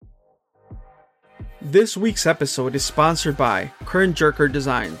This week's episode is sponsored by Curtain Jerker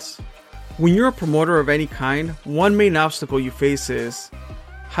Designs. When you're a promoter of any kind, one main obstacle you face is,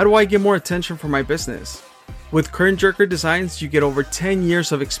 how do I get more attention for my business? With Curtain Jerker Designs, you get over 10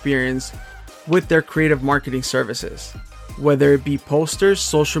 years of experience with their creative marketing services. Whether it be posters,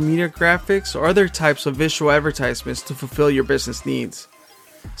 social media graphics, or other types of visual advertisements to fulfill your business needs.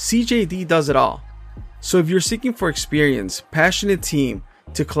 CJD does it all. So if you're seeking for experienced, passionate team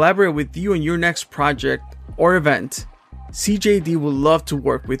to collaborate with you on your next project or event, CJD would love to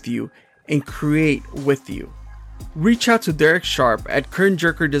work with you and create with you. Reach out to Derek Sharp at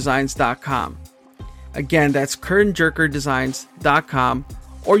curtainjerkerdesigns.com. Again, that's curtainjerkerdesigns.com,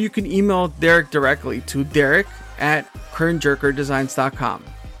 or you can email Derek directly to derek@curtainjerkerdesigns.com.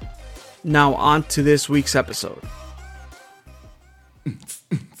 Now on to this week's episode.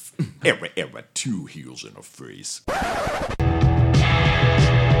 Era, 2 heels in a face.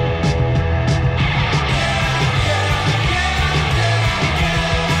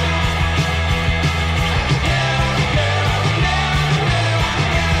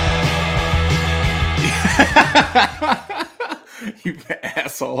 You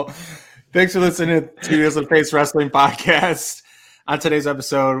asshole. Thanks for listening to Heels in a Face Wrestling Podcast. On today's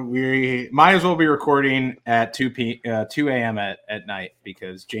episode, we might as well be recording at 2 a.m. at night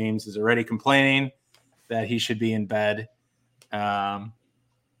because James is already complaining that he should be in bed.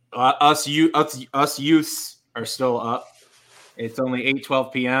 Us youths are still up. It's only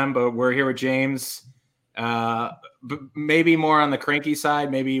 8:12 p.m., but we're here with James. Maybe more on the cranky side.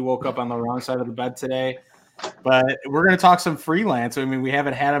 Maybe he woke up on the wrong side of the bed today. But we're going to talk some freelance. I mean, we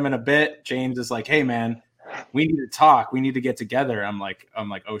haven't had him in a bit. James is like, hey, man, we need to talk. We need to get together. I'm like,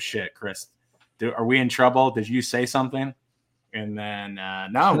 oh, shit, Chris. Are we in trouble? Did you say something? And then,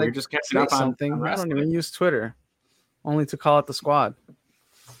 no, we're just catching up on something. I don't even use Twitter, only to call out the squad.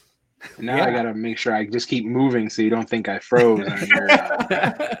 Now I got to make sure I just keep moving so you don't think I froze on your,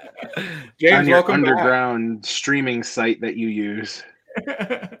 James, on your welcome underground streaming site that you use.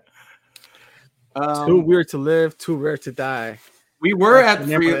 Too weird to live, too rare to die. We were at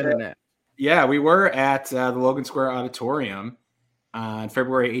the internet. Yeah, we were at the Logan Square Auditorium on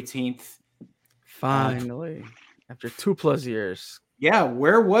February 18th. Finally, after 2+ years. Yeah,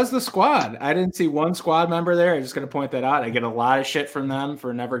 where was the squad? I didn't see one squad member there. I'm just going to point that out. I get a lot of shit from them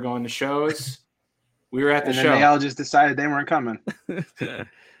for never going to shows. We were at the show. They all just decided they weren't coming.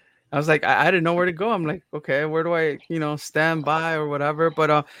 I was like, I didn't know where to go. I'm like, okay, where do I, stand by or whatever?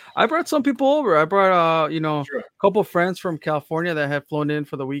 But I brought some people over. I brought, a couple friends from California that had flown in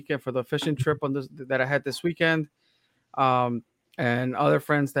for the weekend for the fishing trip that I had this weekend. And other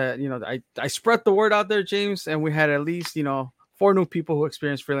friends that, I spread the word out there, James, and we had at least, 4 new people who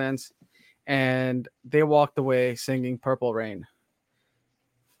experienced freelance, and they walked away singing Purple Rain.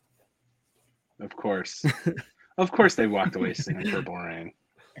 Of course. Of course they walked away singing Purple Rain.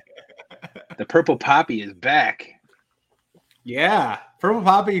 The Purple Poppy is back. Yeah, Purple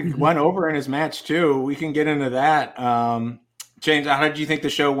Poppy went over in his match too. We can get into that. James, how did you think the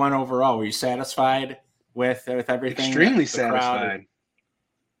show went overall? Were you satisfied with everything? Extremely satisfied.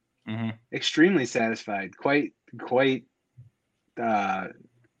 Mm-hmm. Extremely satisfied. Quite. I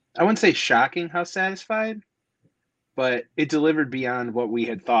wouldn't say shocking how satisfied, but it delivered beyond what we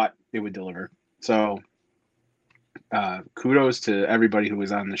had thought it would deliver. So, kudos to everybody who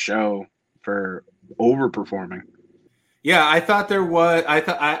was on the show for overperforming. Yeah, I thought there was.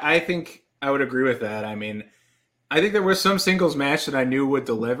 I think I would agree with that. I mean, I think there was some singles match that I knew would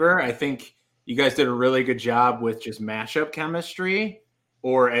deliver. I think you guys did a really good job with just mashup chemistry,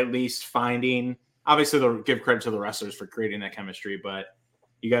 or at least finding. Obviously, they'll give credit to the wrestlers for creating that chemistry, but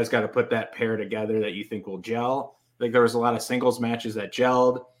you guys got to put that pair together that you think will gel. I think there was a lot of singles matches that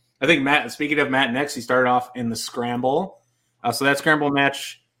gelled. I think speaking of Matt Nix, he started off in the Scramble. So that Scramble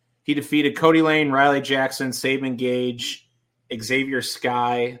match, he defeated Cody Lane, Riley Jackson, Saban Gage, Xavier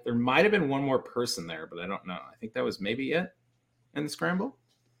Sky. There might have been one more person there, but I don't know. I think that was maybe it in the Scramble.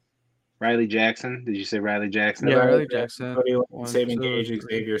 Riley Jackson. Did you say Riley Jackson? Yeah, Riley Jackson. Cody Lane, Saban Gage,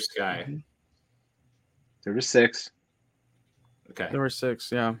 Xavier Sky. Mm-hmm. There were 6. Okay. There were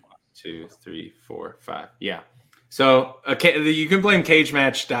 6, yeah. 1, 2, 3, 4, 5. Yeah. So you can blame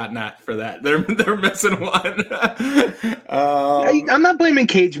CageMatch.net for that. They're missing one. I'm not blaming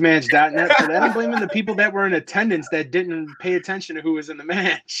CageMatch.net for that. I'm blaming the people that were in attendance that didn't pay attention to who was in the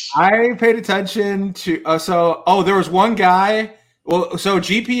match. I paid attention to there was one guy. Well, so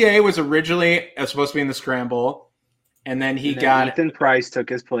GPA was originally supposed to be in the Scramble, and then Ethan Price took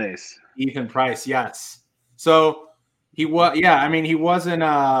his place. Ethan Price, yes. So he was, he wasn't.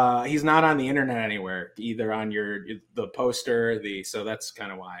 He's not on the internet anywhere, either on the poster, so that's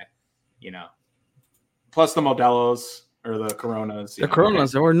kind of why, plus the Modelos or the Coronas. The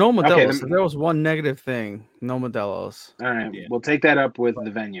Coronas. There were no Modelos. Okay, So there was one negative thing. No Modelos. All right, Yeah. we'll take that up with the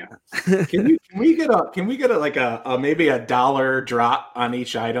venue. Can we get a like a maybe $1 drop on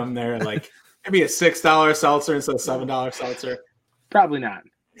each item there? Like maybe a $6 seltzer instead of $7 seltzer. Probably not.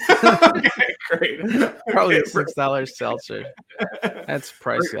 Okay, great. Probably Okay, a $6 seltzer. That's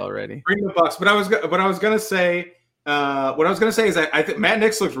pricey already. Bring the bucks. But I was gonna say is I think Matt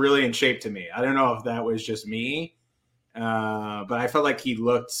Nix looked really in shape to me. I don't know if that was just me, but I felt like he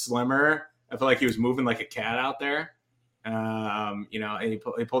looked slimmer. I felt like he was moving like a cat out there. And he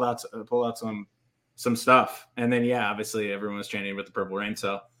pulled out some stuff, and then obviously everyone was chanting with the Purple Rain,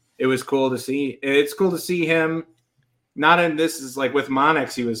 so it was cool to see. It's cool to see him. Not in this is like with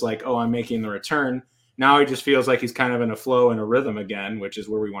Monix, he was like, "Oh, I'm making the return." Now he just feels like he's kind of in a flow and a rhythm again, which is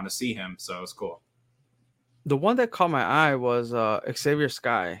where we want to see him. So it's cool. The one that caught my eye was Xavier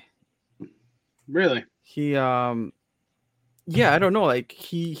Sky. Really? He I don't know, like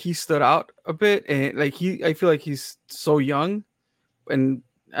he stood out a bit, and like I feel like he's so young, and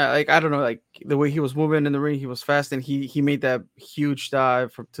like I don't know, like the way he was moving in the ring, he was fast, and he made that huge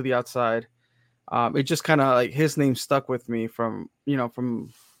dive to the outside. It just kind of like his name stuck with me from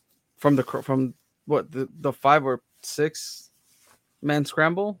what the 5 or 6 man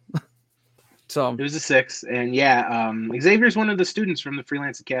scramble. So it was a 6, and Xavier's one of the students from the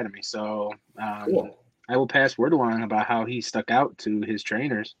Freelance Academy. So Cool. I will pass word along about how he stuck out to his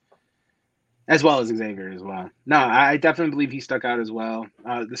trainers, as well as Xavier as well. No, I definitely believe he stuck out as well.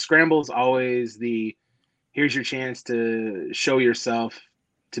 The scramble is always here's your chance to show yourself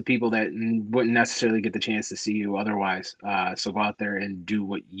to people that wouldn't necessarily get the chance to see you otherwise. So go out there and do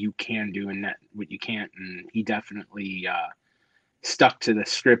what you can do and not what you can't. And he definitely stuck to the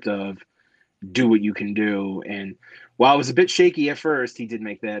script of do what you can do. And while it was a bit shaky at first, he did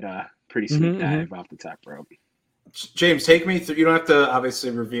make that pretty sweet dive off the top rope. James, take me through. You don't have to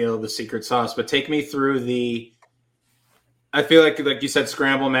obviously reveal the secret sauce, but take me through I feel like you said,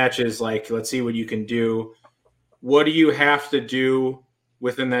 scramble matches. Like, let's see what you can do. What do you have to do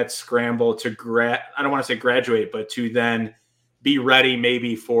within that scramble to I don't want to say graduate, but to then be ready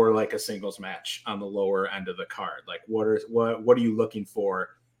maybe for like a singles match on the lower end of the card? Like what are you looking for?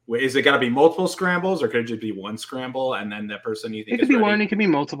 Is it got to be multiple scrambles, or could it just be one scramble and then that person you think it could is be ready? one, it could be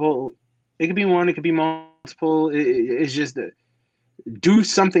multiple. It could be one, it could be multiple. It's just do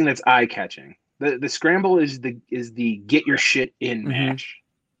something that's eye catching. The scramble is the get your shit in match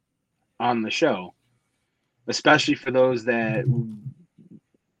on the show, especially for those that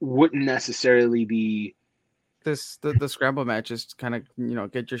wouldn't necessarily be the scramble match is kind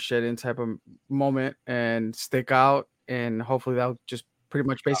of get your shit in type of moment and stick out, and hopefully that'll just pretty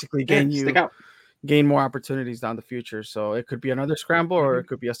much basically gain more opportunities down the future. So it could be another scramble or it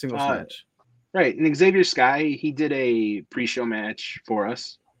could be a singles match. Right. And Xavier Sky, he did a pre-show match for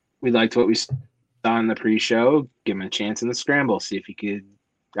us. We liked what we saw in the pre-show. Give him a chance in the scramble. See if he could.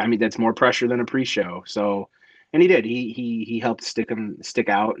 I mean, that's more pressure than a pre-show. So, and he did. He helped stick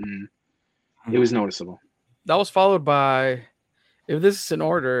out, and it was noticeable. That was followed by, if this is in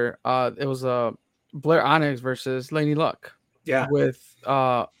order, it was Blair Onyx versus Laney Luck. Yeah. With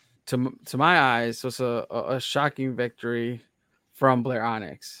to my eyes, was a shocking victory from Blair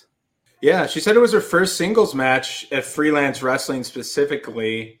Onyx. Yeah, she said it was her first singles match at Freelance Wrestling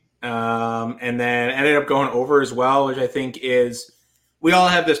specifically, and then ended up going over as well, which I think is, we all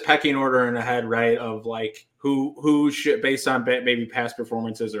have this pecking order in the head, right? Of like who should, based on maybe past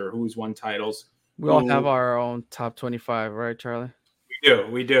performances or who's won titles. We all have our own top 25, right, Charlie?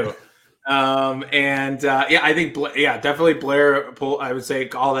 We do. I think definitely Blair I would say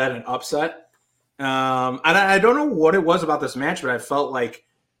call that an upset. And I don't know what it was about this match, but I felt like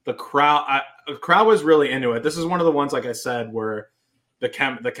the crowd was really into it. This is one of the ones, like I said, where the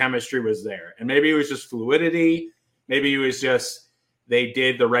chemistry was there, and maybe it was just fluidity. Maybe it was just they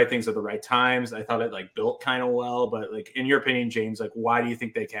did the right things at the right times. I thought it like built kind of well, but like in your opinion, James, like why do you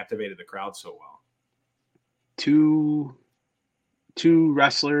think they captivated the crowd so well? Two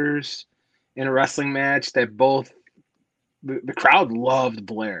wrestlers in a wrestling match that both the crowd loved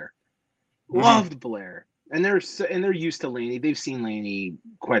Blair, Blair, and they're used to Laney. They've seen Laney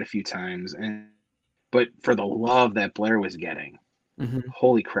quite a few times, but for the love that Blair was getting,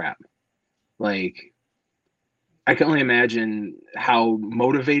 holy crap! Like I can only imagine how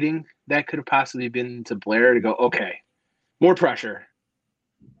motivating that could have possibly been to Blair to go, okay, more pressure.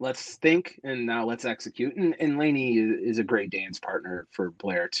 Let's think, and now let's execute. And Laney is a great dance partner for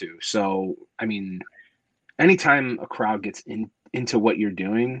Blair too. So, I mean, anytime a crowd gets into what you're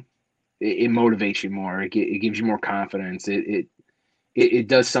doing, it motivates you more. It gives you more confidence. It it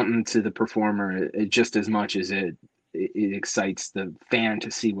does something to the performer just as much as it excites the fan to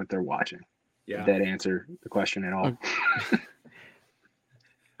see what they're watching. Yeah. Did that answer the question at all?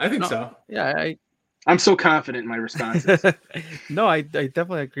 I think No. so. Yeah, I'm so confident in my responses. no, I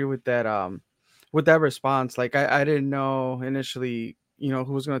definitely agree with that response. Like I didn't know initially, who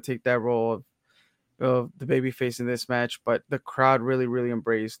was going to take that role of the babyface in this match, but the crowd really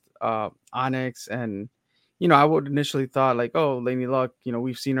embraced Onyx, and I would initially thought like, oh, Lainey Luck,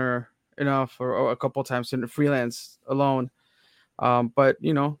 we've seen her enough or a couple times in the freelance alone, but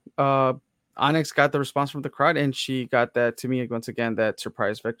Onyx got the response from the crowd, and she got that, to me, once again, that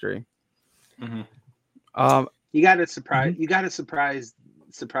surprise victory. Mm-hmm. You got to surprise. You got to surprise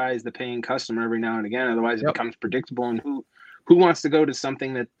the paying customer every now and again. Otherwise, it becomes predictable. And who wants to go to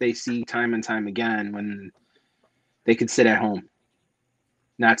something that they see time and time again when they could sit at home,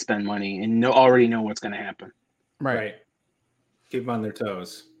 not spend money, and already know what's going to happen? Right. Keep them on their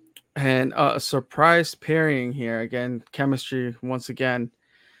toes. And a surprise pairing here again, chemistry once again.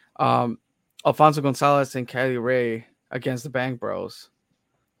 Alfonso Gonzalez and Kylie Ray against the Bang Bros.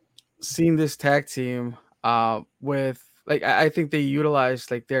 Seeing this tag team with I think they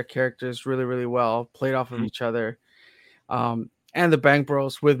utilized like their characters really well, played off of each other, and the Bang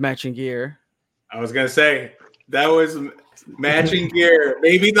Bros with matching gear. I was gonna say that was matching gear,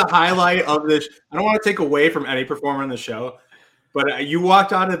 maybe the highlight of this. I don't want to take away from any performer on the show, but you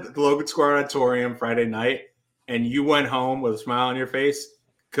walked out of the Logan Square Auditorium Friday night and you went home with a smile on your face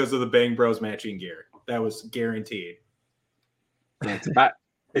because of the Bang Bros matching gear. That was guaranteed.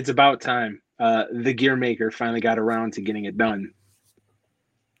 It's about time. The gear maker finally got around to getting it done.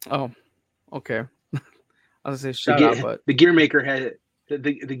 Oh, okay. I was gonna say shout out, but the gear maker had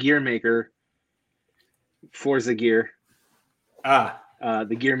the gear maker Forza Gear.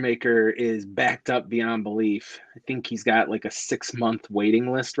 The gear maker is backed up beyond belief. I think he's got like a 6-month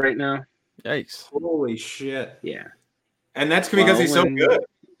waiting list right now. Yikes! Holy shit! Yeah, and that's because he's so good.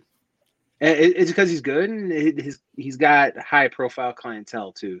 It's because he's good, and he's got high profile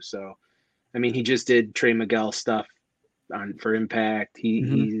clientele too. So, I mean, he just did Trey Miguel stuff for Impact.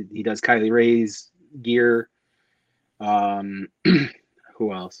 He does Kylie Ray's gear.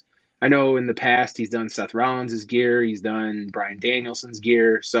 Who else? I know in the past he's done Seth Rollins' gear. He's done Bryan Danielson's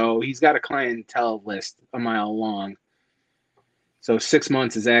gear. So he's got a clientele list a mile long. So 6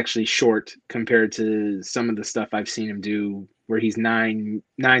 months is actually short compared to some of the stuff I've seen him do where he's 9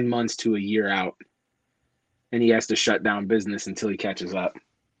 months to a year out. And he has to shut down business until he catches up.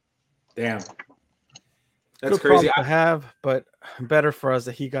 Damn. That's good crazy to have, but better for us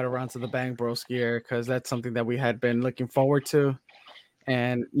that he got around to the Bang Bros gear, because that's something that we had been looking forward to.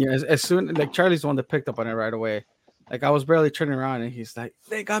 And as soon like Charlie's the one that picked up on it right away. Like I was barely turning around and he's like,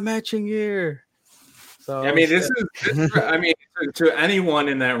 they got matching gear. So I mean, this is I mean, to anyone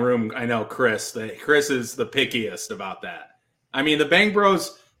in that room, I know Chris is the pickiest about that. I mean, the Bang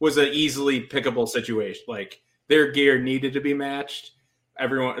Bros was an easily pickable situation. Like their gear needed to be matched.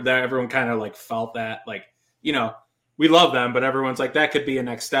 Everyone kind of like felt that, like, we love them, but everyone's like, that could be a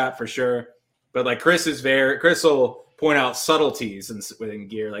next step for sure. But like Chris will point out subtleties within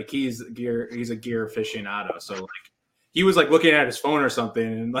gear. Like he's a gear aficionado. So like he was like looking at his phone or something,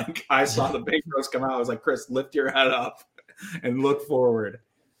 and like I saw the Bang Bros come out. I was like, Chris, lift your head up and look forward.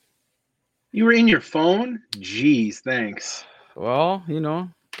 You were in your phone? Jeez, thanks. Well,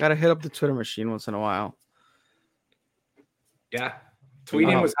 gotta hit up the Twitter machine once in a while. Yeah.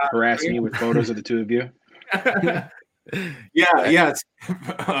 Tweeting was harassing you with photos of the two of you. Yeah.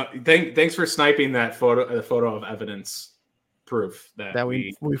 Thanks for sniping that photo. The photo of evidence proof that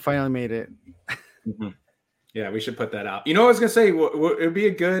we finally made it. Mm-hmm. Yeah, we should put that out. What I was gonna say? It would be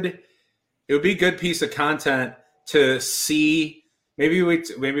a good piece of content to see. Maybe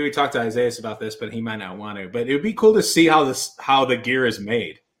we talked to Isaiah about this, but he might not want to. But it would be cool to see how the gear is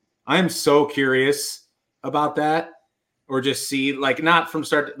made. I'm so curious about that. Or just see, like, not from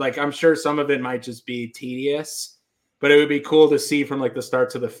start, like, I'm sure some of it might just be tedious, but it would be cool to see from like the start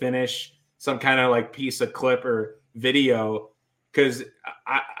to the finish, some kind of like piece of clip or video. Cause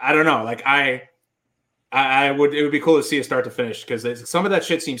I don't know, like it would be cool to see it start to finish. Cause some of that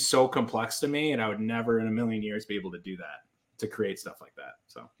shit seems so complex to me, and I would never in a million years be able to do that, to create stuff like that.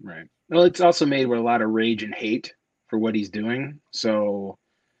 So, right. Well, it's also made with a lot of rage and hate for what he's doing. So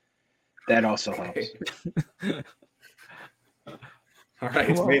that also helps. All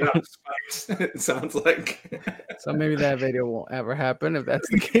right, it's made up spikes. It sounds like. So maybe that video won't ever happen if that's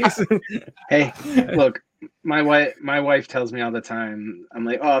the case. Hey, look, my wife tells me all the time. I'm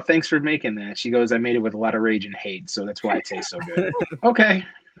like, oh, thanks for making that. She goes, I made it with a lot of rage and hate, so that's why it tastes so good. Okay.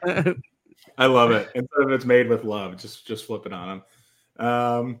 I love it. Instead of it's made with love, just flip it on them.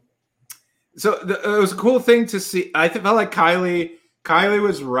 It was a cool thing to see. I felt like Kylie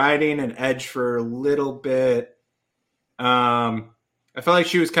was riding an edge for a little bit. I felt like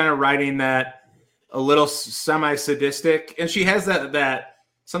she was kind of riding that a little semi-sadistic, and she has that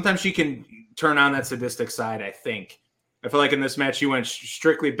sometimes she can turn on that sadistic side, I think. I feel like in this match, she went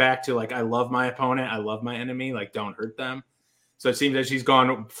strictly back to like, I love my opponent, I love my enemy, like don't hurt them. So it seems that she's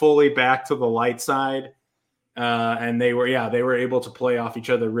gone fully back to the light side, and they were able to play off each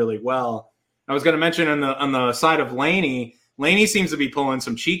other really well. I was going to mention on the side of Laney seems to be pulling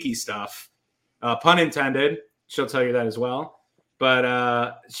some cheeky stuff, pun intended. She'll tell you that as well.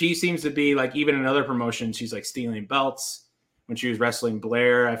 But she seems to be like, even in other promotions, she's like stealing belts. When she was wrestling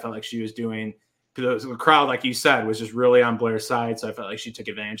Blair, I felt like she was doing. The crowd, like you said, was just really on Blair's side, so I felt like she took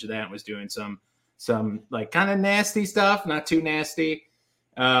advantage of that and was doing some like kind of nasty stuff, not too nasty,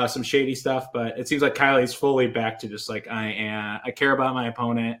 some shady stuff. But it seems like Kylie's fully back to just like, I care about my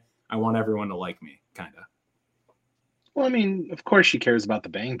opponent. I want everyone to like me, kind of. Well, I mean, of course she cares about the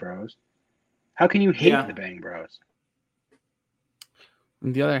Bang Bros. How can you hate the Bang Bros?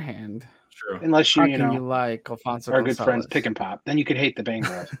 On the other hand, true. Unless you, how you can know, you like Alfonso our Gonzalez? good friends Pick and Pop, then you could hate the Bang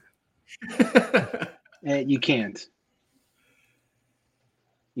Bros. You can't.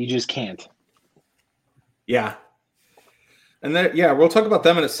 You just can't. Yeah. And then, we'll talk about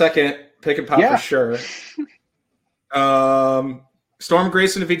them in a second. Pick and Pop for sure. Storm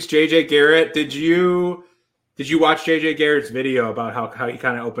Grayson defeats JJ Garrett. Did you watch JJ Garrett's video about how he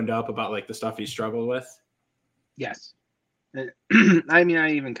kind of opened up about like the stuff he struggled with? Yes. I mean,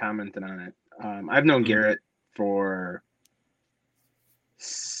 I even commented on it. I've known Garrett for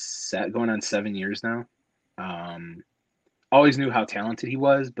going on 7 years now. Always knew how talented he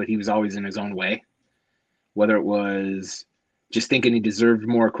was, but he was always in his own way. Whether it was just thinking he deserved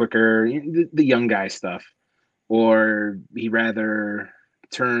more quicker, the young guy stuff, or he rather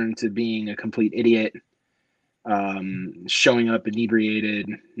turned to being a complete idiot, showing up inebriated,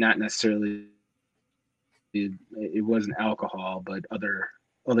 not necessarily. It wasn't alcohol, but other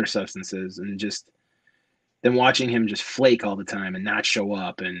substances, and just then watching him just flake all the time and not show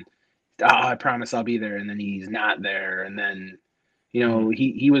up, and I promise I'll be there, and then he's not there, and then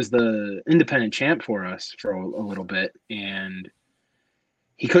he was the independent champ for us for a little bit, and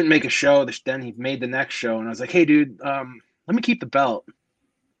he couldn't make a show. Then he made the next show, and I was like, hey dude, let me keep the belt.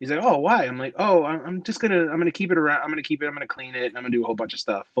 He's like, oh, why? I'm like, oh, I'm gonna keep it around. I'm gonna keep it. I'm gonna clean it. And I'm gonna do a whole bunch of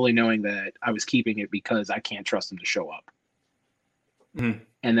stuff, fully knowing that I was keeping it because I can't trust him to show up. And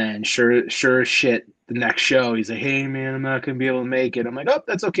then sure as shit, the next show, he's like, hey man, I'm not gonna be able to make it. I'm like, oh,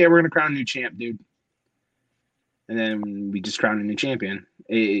 that's okay. We're gonna crown a new champ, dude. And then we just crowned a new champion.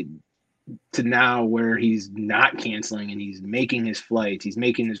 To now where he's not canceling and he's making his flights, he's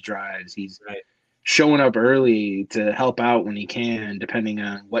making his drives, he's showing up early to help out when he can, depending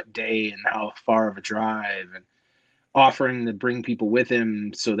on what day and how far of a drive, and offering to bring people with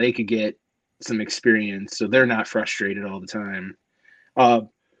him so they could get some experience so they're not frustrated all the time.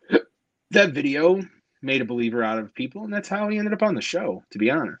 That video made a believer out of people, and that's how he ended up on the show, to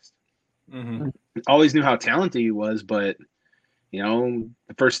be honest. Always knew how talented he was, but the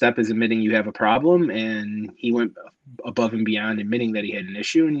first step is admitting you have a problem, and he went above and beyond admitting that he had an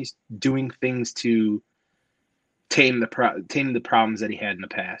issue, and he's doing things to tame the problems that he had in the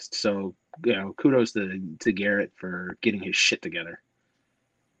past. So, kudos to Garrett for getting his shit together.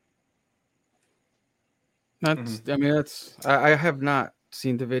 I have not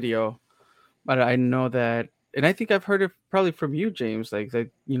seen the video, but I know that, and I think I've heard it probably from you, James, like that,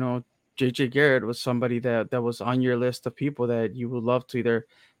 JJ Garrett was somebody that was on your list of people that you would love to either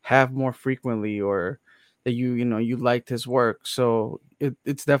have more frequently, or that you liked his work. So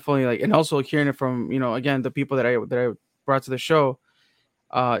it's definitely like, and also hearing it from, again, the people that I brought to the show,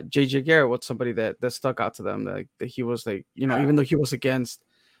 JJ Garrett was somebody that stuck out to them, like that he was like, even though he was against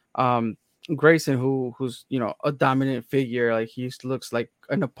Grayson, who's a dominant figure, like he looks like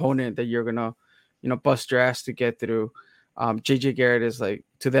an opponent that you're gonna bust your ass to get through. JJ Garrett is like,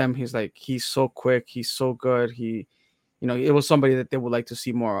 to them, he's so quick, he's so good. He, it was somebody that they would like to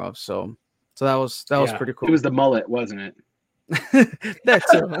see more of. So that was pretty cool. It was the mullet, wasn't it? That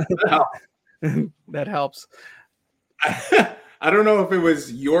helps. I don't know if it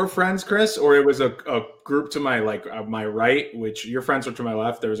was your friends, Chris, or it was a group to my my right, which your friends were to my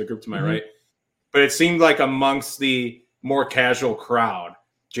left. There was a group to my right, but it seemed like amongst the more casual crowd,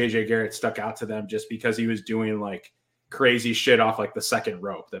 JJ Garrett stuck out to them just because he was doing like crazy shit off like the second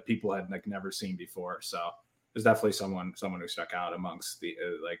rope that people had like never seen before. So there's definitely someone who stuck out amongst the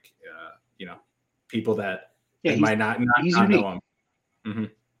people that might not know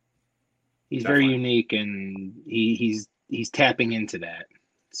him. He's very unique, and he's he's tapping into that.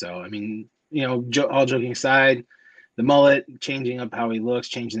 So I mean, all joking aside, the mullet, changing up how he looks,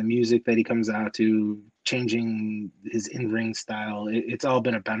 changing the music that he comes out to, changing his in-ring style, it's all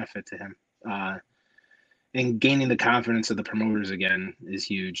been a benefit to him. And gaining the confidence of the promoters again is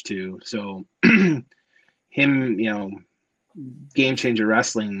huge too. So him, Game Changer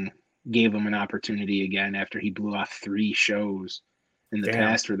Wrestling gave him an opportunity again after he blew off 3 shows in the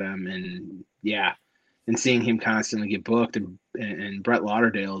past for them. And and seeing him constantly get booked, and Brett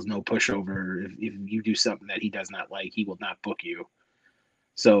Lauderdale is no pushover. If you do something that he does not like, he will not book you.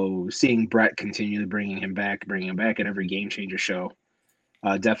 So seeing Brett continually bringing him back at every Game Changer show,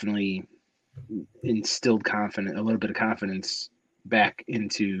 definitely instilled a little bit of confidence back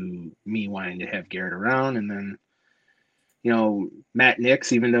into me wanting to have Garrett around. And then, Matt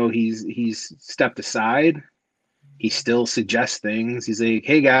Nix, even though he's stepped aside, he still suggests things. He's like,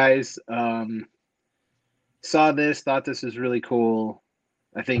 hey guys, saw this, thought this was really cool.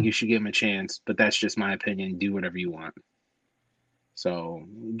 I think you should give him a chance, but that's just my opinion. Do whatever you want. So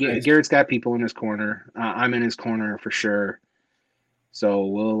Garrett's got people in his corner. I'm in his corner for sure. So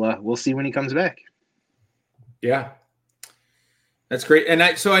we'll see when he comes back. Yeah, that's great. And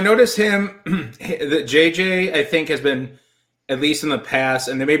I noticed him that JJ, I think, has been, at least in the past,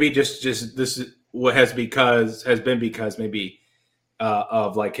 and then maybe just this is what has been because maybe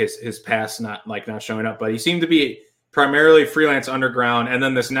of like his past not showing up, but he seemed to be primarily freelance underground, and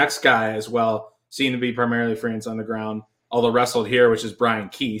then this next guy as well seemed to be primarily freelance underground, although wrestled here, which is Brian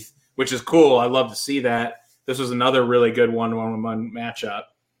Keith, which is cool. I love to see that. This was another really good one-on-one matchup.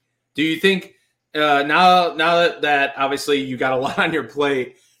 Do you think now that obviously you got a lot on your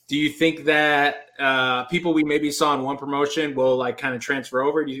plate, do you think that people we maybe saw in one promotion will like kind of transfer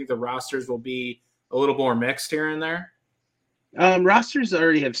over? Do you think the rosters will be a little more mixed here and there? Rosters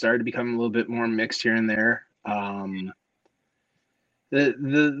already have started to become a little bit more mixed here and there. The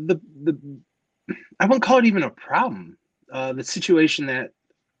I wouldn't call it even a problem. The situation that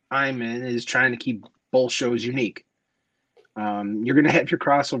I'm in is trying to keep both shows unique. You're going to have your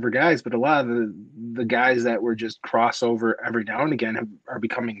crossover guys, but a lot of the guys that were just crossover every now and again are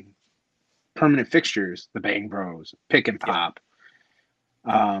becoming permanent fixtures. The Bang Bros, Pick and Pop,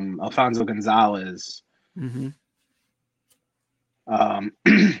 Alfonso Gonzalez,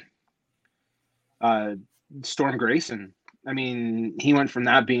 Storm Grayson. I mean, he went from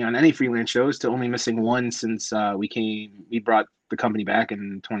not being on any freelance shows to only missing one since we brought the company back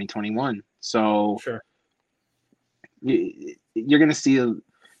in 2021. So sure. You're gonna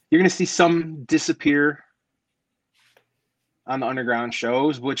see some disappear on the underground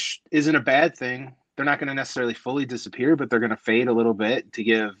shows, which isn't a bad thing. They're not going to necessarily fully disappear, but they're going to fade a little bit to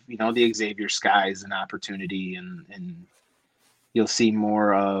give the Xavier Skies an opportunity, and you'll see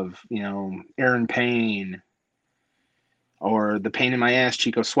more of Aaron Payne, or the pain in my ass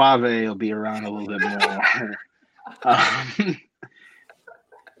Chico Suave will be around a little bit more.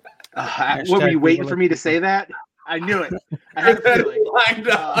 What were you waiting for me to say that? I knew it. I had a feeling.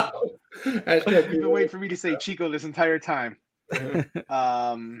 You've been waiting for me to say Chico this entire time.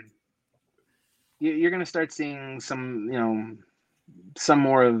 You're going to start seeing some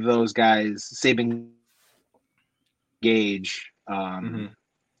more of those guys. Sabin Gage.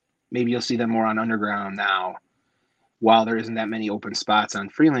 Maybe you'll see them more on underground now, while there isn't that many open spots on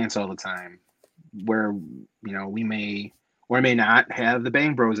freelance all the time, where we may or may not have the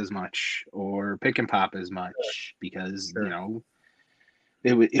Bang Bros as much or Pick and Pop as much, because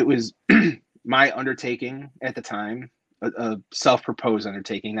it was my undertaking at the time, a self-proposed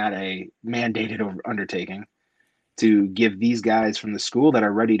undertaking, not a mandated undertaking, to give these guys from the school that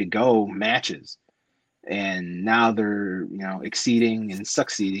are ready to go matches. And now they're exceeding and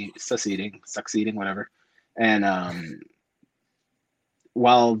succeeding, whatever. And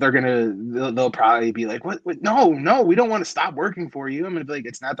while they'll probably be like, what? No, we don't want to stop working for you. I'm gonna be like,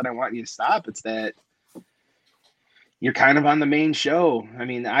 it's not that I want you to stop, it's that you're kind of on the main show. I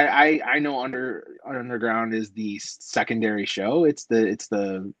mean, I know Underground is the secondary show. It's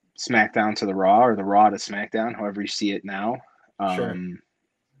the SmackDown to the Raw, or the Raw to SmackDown, however you see it now. Sure.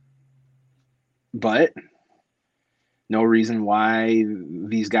 But no reason why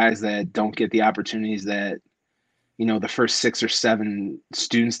these guys that don't get the opportunities that the first 6 or 7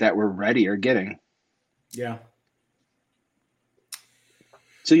 students that were ready are getting. Yeah.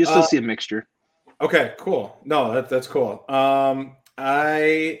 So you'll still see a mixture. Okay, cool. No, that's cool. Oh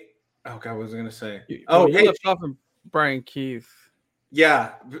God, what was I going to say? You left off of Brian Keith.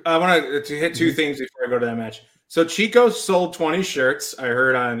 Yeah, I want to hit 2 things before I go to that match. So Chico sold 20 shirts, I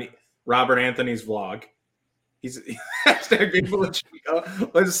heard on Robert Anthony's vlog. He's hashtag people Chico.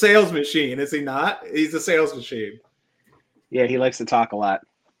 He's a sales machine, is he not? He's a sales machine. Yeah, he likes to talk a lot.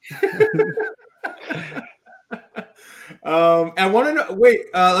 I want to know. Wait,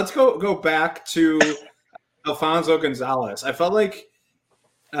 let's go back to Alfonso Gonzalez. I felt like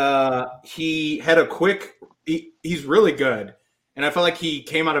he had a quick. He's really good, and I felt like he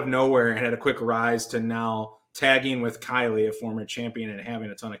came out of nowhere and had a quick rise to now tagging with Kylie, a former champion, and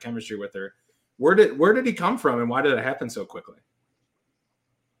having a ton of chemistry with her. Where did he come from, and why did it happen so quickly?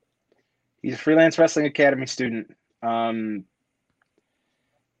 He's a freelance wrestling academy student.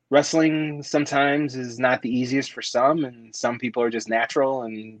 Wrestling sometimes is not the easiest for some, and some people are just natural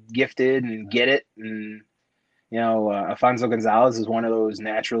and gifted and get it. And Alfonso Gonzalez is one of those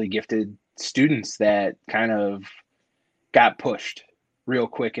naturally gifted students that kind of got pushed real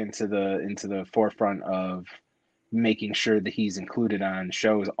quick into the forefront of making sure that he's included on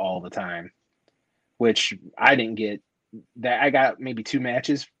shows all the time, which I didn't get. That I got maybe 2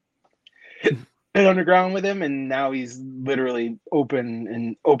 matches at Underground with him, and now he's literally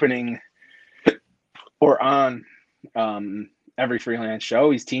opening or on every freelance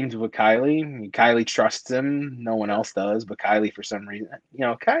show. He's teamed with Kylie. Kylie trusts him. No one else does, but Kylie, for some reason,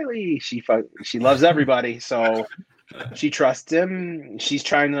 Kylie, she loves everybody, so she trusts him. She's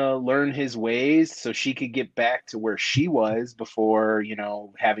trying to learn his ways so she could get back to where she was before,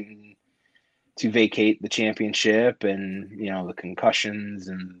 having to vacate the championship and, the concussions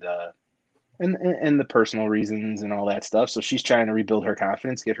and the personal reasons and all that stuff. So she's trying to rebuild her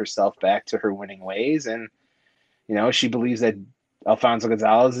confidence, get herself back to her winning ways. And, she believes that Alfonso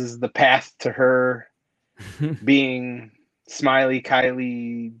Gonzalez is the path to her being Smiley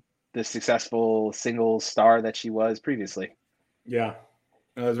Kylie, the successful single star that she was previously. Yeah.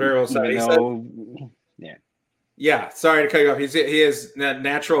 That was very well said. Yeah. Sorry to cut you off. He has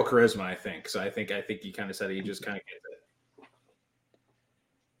natural charisma, I think. So I think you kind of said it. He just kind of gets it.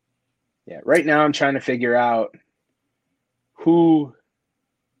 Yeah. Right now I'm trying to figure out who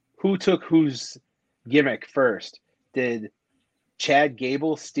took whose gimmick first. Did Chad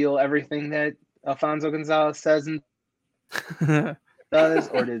Gable steal everything that Alfonso Gonzalez says and does,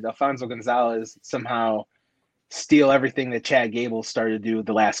 or did Alfonso Gonzalez somehow steal everything that Chad Gable started to do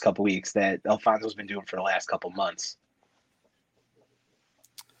the last couple weeks that Alfonso's been doing for the last couple months?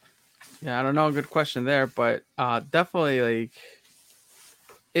 Yeah, I don't know. Good question there, but definitely like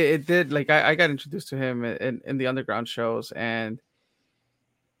it did. Like I got introduced to him in the Underground shows, and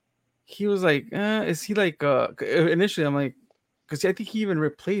he was like, is he like initially I'm like, because I think he even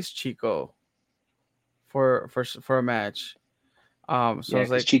replaced Chico for a match. So I was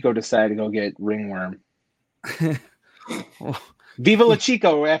like, Chico decided to go get ringworm. Viva la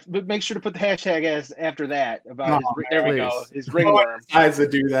Chico! But make sure to put the hashtag after that about there we go. His ringworm. Decides to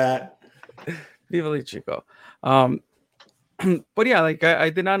do that. Viva la Chico. But yeah, like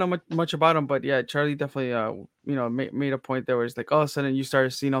I did not know much about him, but yeah, Charlie definitely made a point there where it's like all of a sudden you started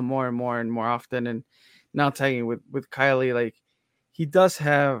seeing him more and more and more often, and now tagging with Kylie, like he does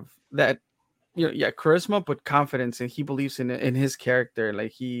have that charisma but confidence, and he believes in his character.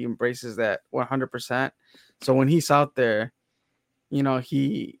 Like he embraces that 100%. So when he's out there,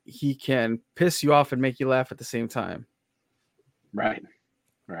 he can piss you off and make you laugh at the same time. Right.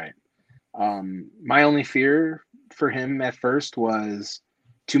 My only fear for him at first was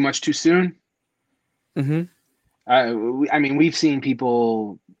too much too soon. Mm-hmm. I mean, we've seen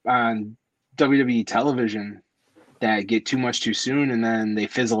people on WWE television that get too much too soon, and then they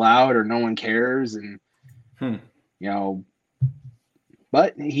fizzle out, or no one cares, and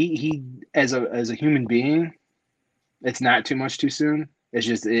But he as a human being, it's not too much too soon. It's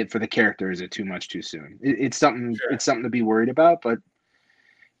just for the character, is it too much too soon? It's something. Sure. It's something to be worried about, but.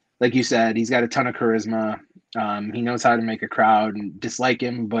 Like you said, he's got a ton of charisma. He knows how to make a crowd dislike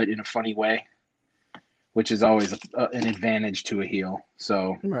him, but in a funny way, which is always an advantage to a heel.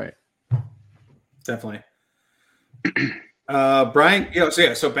 So right, definitely. Brian,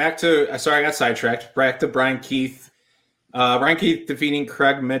 so back to I got sidetracked. Back to Brian Keith. Brian Keith defeating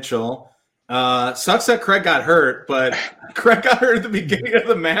Craig Mitchell. Sucks that Craig got hurt, but Craig got hurt at the beginning of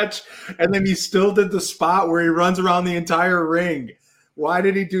the match, and then he still did the spot where he runs around the entire ring. Why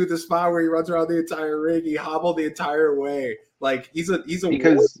did he do the spot where he runs around the entire ring? He hobbled the entire way. Like he's a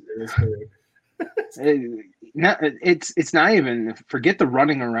because it's not even forget the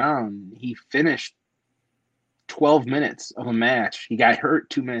running around. He finished 12 minutes of a match. He got hurt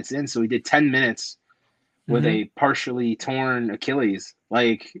 2 minutes in, so he did 10 minutes with a partially torn Achilles.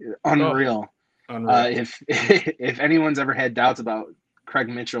 Like unreal. If anyone's ever had doubts about Craig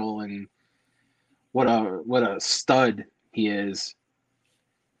Mitchell and what a stud he is.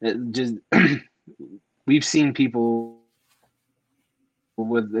 We've seen people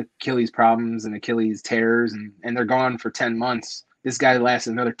with Achilles problems and Achilles tears, and they're gone for 10 months. This guy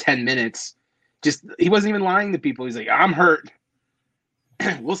lasted another 10 minutes. He wasn't even lying to people. He's like, I'm hurt.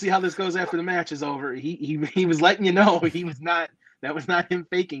 We'll see how this goes after the match is over. He was letting you know that was not him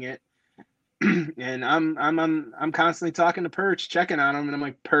faking it. And I'm constantly talking to Perch, checking on him, and I'm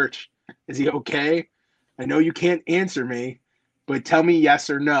like, Perch, is he okay? I know you can't answer me, but tell me yes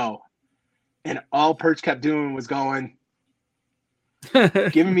or no. And all Perch kept doing was going,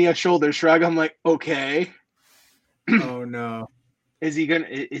 giving me a shoulder shrug. I'm like, okay. Oh no. Is he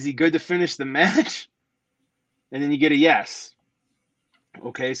good to finish the match? And then you get a yes.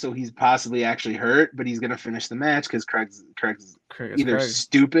 Okay, so he's possibly actually hurt, but he's gonna finish the match because Craig's either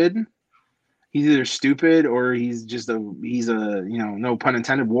stupid. He's either stupid or he's a no pun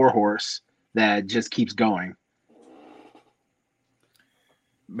intended warhorse that just keeps going.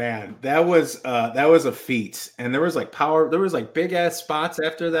 Man, that was a feat. And there was like big ass spots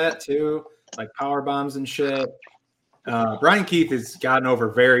after that too, like power bombs and shit. Brian Keith has gotten over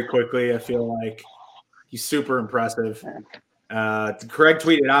very quickly. I feel like he's super impressive. Craig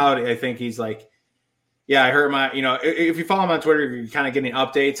tweeted out, I think he's like, yeah, I heard if you follow him on Twitter, you're kind of getting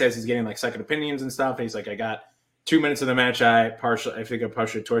updates as he's getting like second opinions and stuff. And he's like, I got 2 minutes of the match. I think I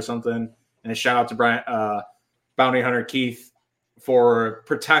partially tore something. And a shout out to Brian, Bounty Hunter Keith for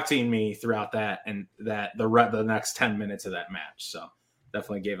protecting me throughout that and the next 10 minutes of that match. So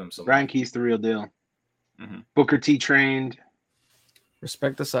definitely gave him some. Brian Keith's the real deal. Mm-hmm. Booker T trained.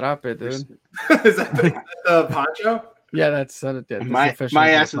 Respect the sarape, dude. Is that the poncho? Yeah, that's my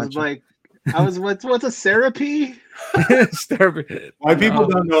ass was like, what's a serape? Why people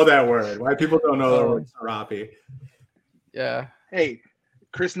don't know that word? Why people don't know the word serape? Yeah. Hey,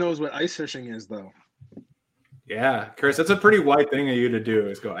 Chris knows what ice fishing is, though. Yeah, Chris, that's a pretty white thing of you to do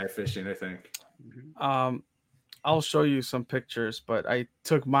is go ice fishing, I think. I'll show you some pictures, but I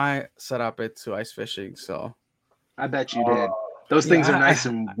took my sarape to ice fishing, so I bet you did. Those things are nice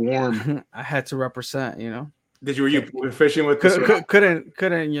and warm. I had to represent, Were you fishing with couldn't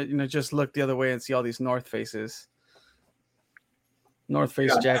just look the other way and see all these North Face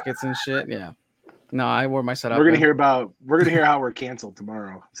jackets and shit. Yeah. No, I wore my setup. We're gonna hear how we're canceled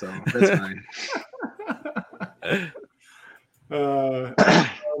tomorrow, so that's fine.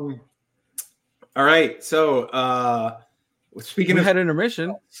 All right. So speaking we had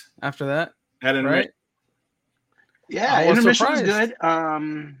intermission after that. Right? Yeah, intermission was good.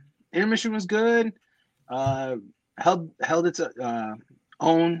 Intermission was good. Held its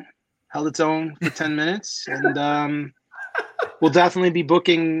own for 10 minutes, and we'll definitely be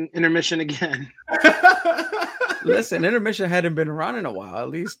booking intermission again. Listen, intermission hadn't been around in a while, at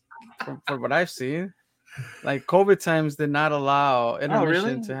least from what I've seen. Like COVID times did not allow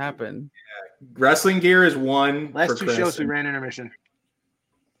intermission to happen. Yeah. Wrestling Gear is one. Last two shows we ran intermission.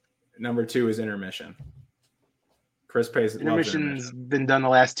 Number 2 is intermission. Chris pays. Intermission's been done the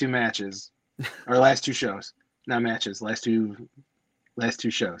last 2 matches, or last 2 shows, not matches. Last two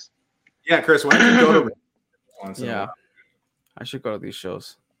shows. Yeah, Chris, why don't you go to once? Yeah, I should go to these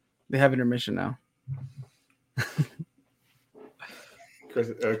shows. They have intermission now. Chris,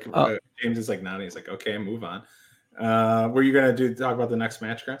 James is like nodding. He's like, okay, move on. Were you gonna talk about the next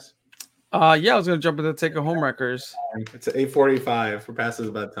match, Chris? Yeah, I was gonna jump into Take It Home Records. It's at 8:45. We're past his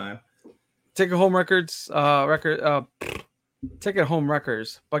bedtime. Take It Home Records. Take It Home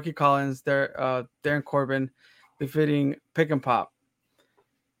Records. Bucky Collins, Darren Corbin, defeating Pick and Pop.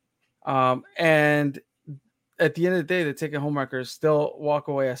 And at the end of the day, the Take It Home Records still walk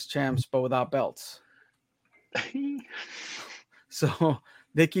away as champs, but without belts. So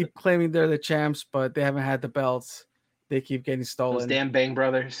they keep claiming they're the champs, but they haven't had the belts. They keep getting stolen. Those damn Bang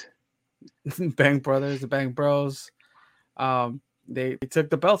Brothers. Bang Brothers, the Bang Bros. They took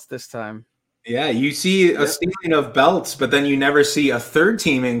the belts this time. Yeah, you see a stealing of belts, but then you never see a third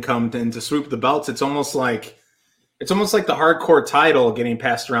team in come in to swoop the belts. It's almost like the hardcore title getting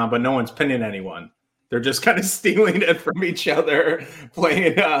passed around, but no one's pinning anyone. They're just kind of stealing it from each other,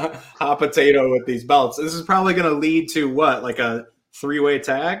 playing hot potato with these belts. This is probably going to lead to what, like a 3-way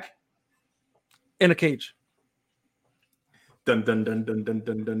tag in a cage. Dun dun dun dun dun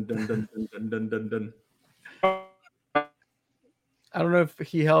dun dun dun dun dun dun dun dun. I don't know if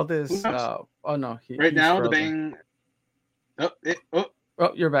he held his. Oh no! Right now, frozen. The Bang.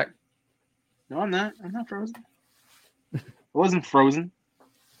 Oh, you're back. No, I'm not. I'm not frozen. I wasn't frozen.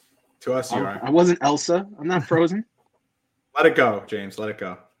 To us, you are. I wasn't Elsa. I'm not frozen. Let it go, James. Let it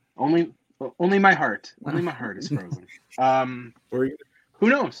go. Only my heart. Only my heart is frozen. Who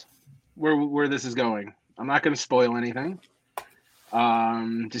knows where this is going? I'm not going to spoil anything.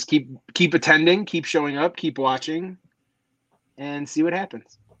 Just keep attending, keep showing up, keep watching, and see what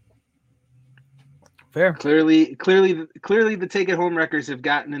happens. Fair. Clearly, the take it home records have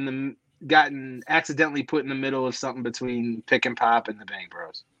gotten accidentally put in the middle of something between Pick and Pop and the Bang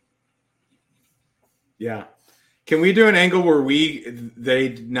Bros. Yeah. Can we do an angle where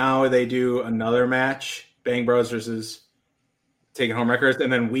they do another match, Bang Bros versus Taking Home Records,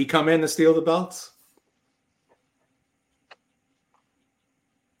 and then we come in to steal the belts?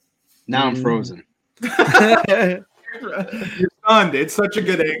 Now I'm frozen. You're stunned. It's such a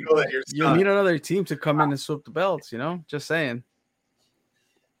good angle that you're You stunned. need another team to come in and swoop the belts, Just saying.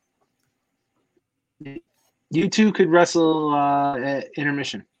 You two could wrestle at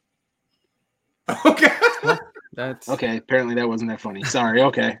intermission. Okay. That's Okay, apparently that wasn't that funny. Sorry.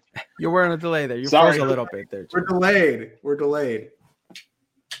 Okay. You're wearing a delay there. You Sorry. froze a little bit there. We're delayed.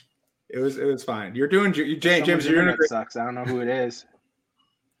 It was fine. You're doing James. Someone's You're doing a internet great. sucks. I don't know who it is.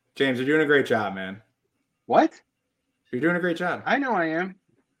 James, you're doing a great job, man. What? You're doing a great job. I know I am.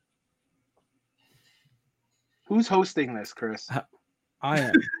 Who's hosting this, Chris? I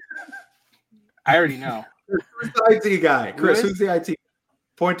am. I already know. Who's the IT guy? Chris, Who who's the IT?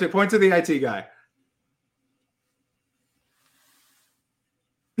 Point to the IT guy.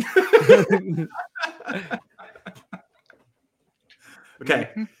 Okay,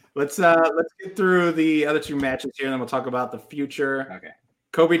 let's get through the other two matches here, and then we'll talk about the future. Okay.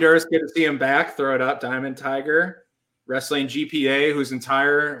 Kobe Durst, good to see him back. Throw it up, Diamond Tiger. Wrestling GPA, whose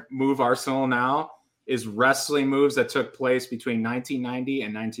entire move arsenal now is wrestling moves that took place between 1990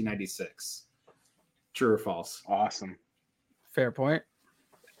 and 1996. True or false? Awesome. Fair point.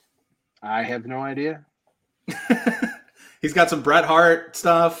 I have no idea. He's got some Bret Hart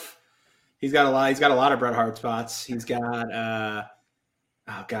stuff. He's got a lot of Bret Hart spots. He's got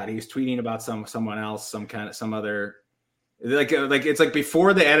oh god, he was tweeting about someone else, some other like it's like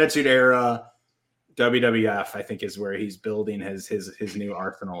before the Attitude Era WWF, I think, is where he's building his new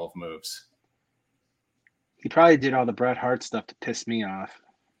arsenal of moves. He probably did all the Bret Hart stuff to piss me off.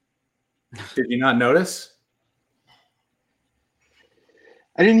 Did you not notice?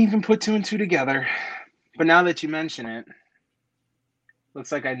 I didn't even put two and two together. But now that you mention it,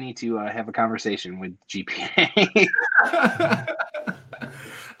 looks like I need to have a conversation with GPA.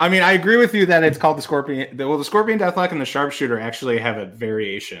 I mean, I agree with you that it's called the Scorpion. The Scorpion Deathlock and the Sharpshooter actually have a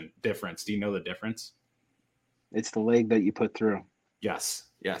variation difference. Do you know the difference? It's the leg that you put through. Yes,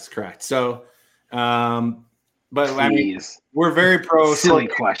 correct. So, but Please. I mean, we're very pro. Silly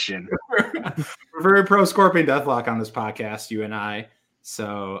question. We're very pro Scorpion Deathlock on this podcast, you and I.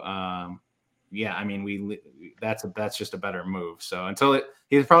 So, yeah, I mean, that's just a better move. So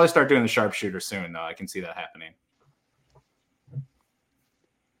he'll probably start doing the Sharpshooter soon, though. I can see that happening.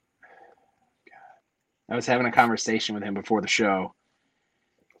 I was having a conversation with him before the show,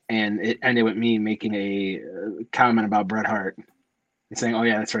 and it ended with me making a comment about Bret Hart and saying, "Oh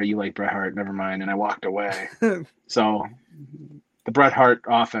yeah, that's right, you like Bret Hart. Never mind." And I walked away. So the Bret Hart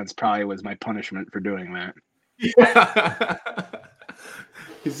offense probably was my punishment for doing that. Yeah.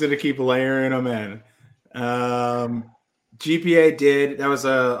 He's gonna keep layering them in. GPA did. That was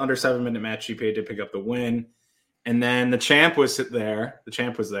a under 7-minute match. GPA did pick up the win, and then the champ was there.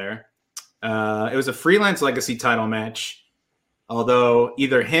 It was a freelance legacy title match, although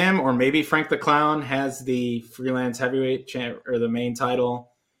either him or maybe Frank the Clown has the freelance heavyweight champ or the main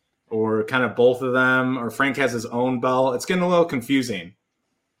title, or kind of both of them, or Frank has his own belt. It's getting a little confusing,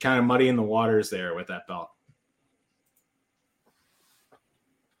 kind of muddying the waters there with that belt.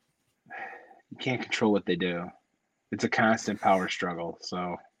 You can't control what they do. It's a constant power struggle.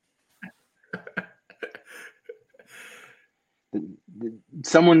 So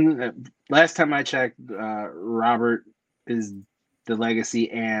someone, last time I checked, Robert is the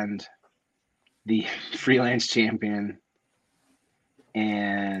legacy and the freelance champion,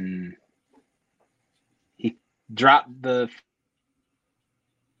 and he dropped the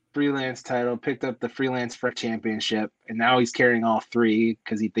freelance title, picked up the freelance championship, and now he's carrying all three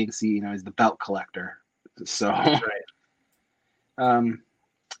because he thinks he's the belt collector. So right.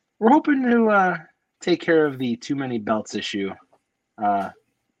 We're hoping to take care of the too many belts issue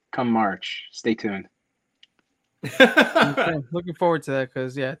come March. Stay tuned. Okay, looking forward to that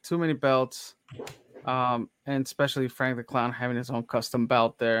because too many belts, and especially Frank the Clown having his own custom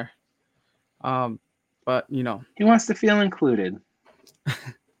belt there. But he wants to feel included.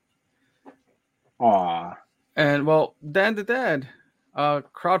 Aw. And well, Dan the Dad,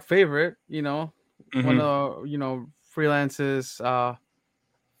 crowd favorite, one of Freelance's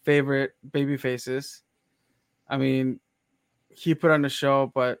favorite baby faces. I mean, he put on the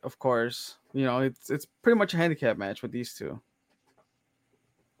show, but of course, it's pretty much a handicap match with these two.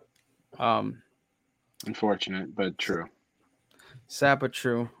 Unfortunate, but true. Sad but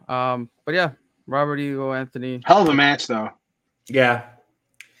true. But yeah, Robert Ego, Anthony. Hell of a match, though. Yeah.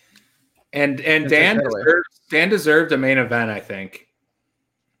 And Take Dan that away. deserved a main event, I think.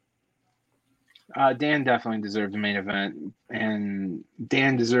 Dan definitely deserved the main event, and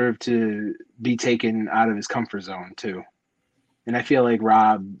Dan deserved to be taken out of his comfort zone too. And I feel like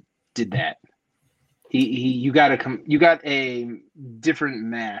Rob did that. You got a different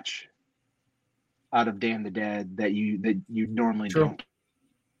match out of Dan the Dad that you normally True. don't.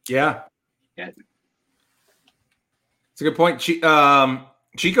 Yeah. Yeah. It's a good point.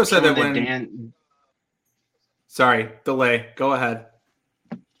 Chico said that when Dan sorry, delay. Go ahead.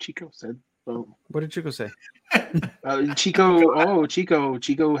 Chico said. Oh, What did Chico say?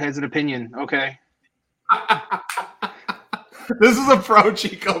 Chico has an opinion. Okay. This is a pro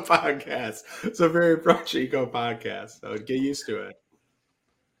Chico podcast. It's a very pro Chico podcast. So get used to it.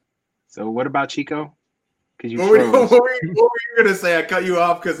 So what about Chico? Because you What were froze. you gonna say? I cut you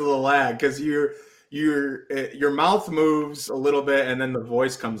off because of the lag. Because your mouth moves a little bit and then the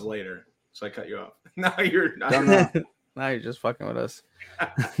voice comes later. So I cut you off. Now you're not. Don't know. Now you're just fucking with us.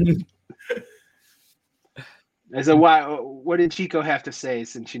 I said, why? What did Chico have to say?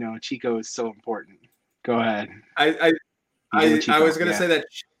 Since Chico is so important. Go ahead. I was gonna Yeah.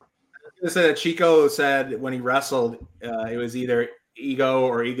 say that Chico said when he wrestled, it was either Ego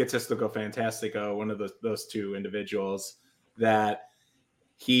or Egotistical Fantastico, one of those two individuals, that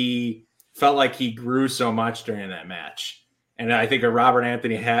he felt like he grew so much during that match, and I think Robert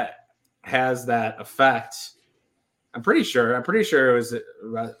Anthony has that effect. I'm pretty sure it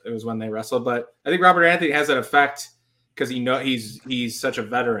was when they wrestled, but I think Robert Anthony has that effect because he's such a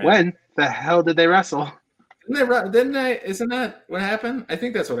veteran. When the hell did they wrestle? Didn't they? Isn't that what happened? I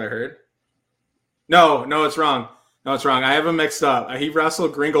think that's what I heard. No, it's wrong. No, it's wrong. I have him mixed up. He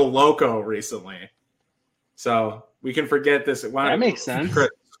wrestled Gringo Loco recently, so we can forget this. That makes sense.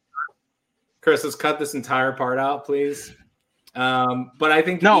 Chris, let's cut this entire part out, please. But I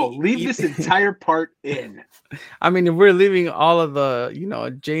think leave this entire part in. I mean, if we're leaving all of the,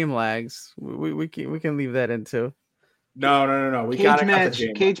 Jame lags, we can leave that in too. No. We got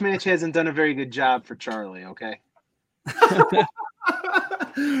Cage match hasn't done a very good job for Charlie. Okay.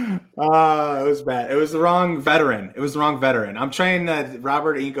 It was bad. It was the wrong veteran. I'm trying that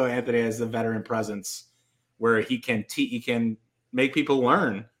Robert Ego Anthony has the veteran presence where he can make people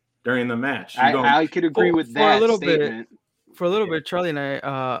learn during the match. I could agree with that for a little statement. For a little bit, Charlie and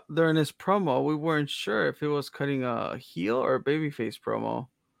I, during his promo, we weren't sure if it was cutting a heel or a babyface promo.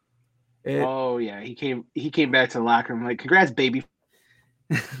 Oh yeah, he came back to the locker room like, "Congrats, baby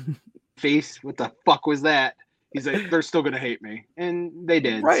face. What the fuck was that?" He's like, "They're still gonna hate me," and they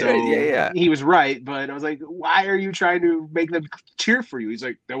did. Right? So Yeah. he was right, but I was like, "Why are you trying to make them cheer for you?" He's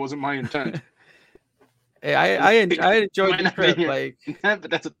like, "That wasn't my intent." Hey, I enjoyed Might the not be trip. your Like, intent,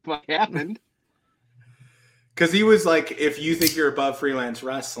 but that's what the fuck happened. Because he was like, if you think you're above freelance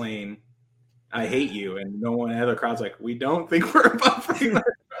wrestling, I hate you. And no one in the crowd's like, we don't think we're above freelance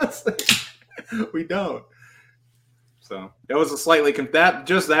wrestling. We don't. So that was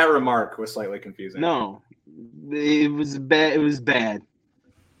that remark was slightly confusing. No, it was bad. It was bad.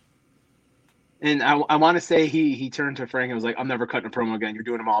 And I want to say he turned to Frank and was like, "I'm never cutting a promo again. You're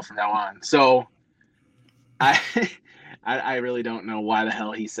doing them all from now on." So I really don't know why the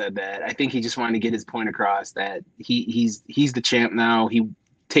hell he said that. I think he just wanted to get his point across that he's the champ now. He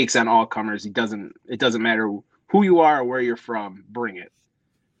takes on all comers. It doesn't matter who you are or where you're from. Bring it.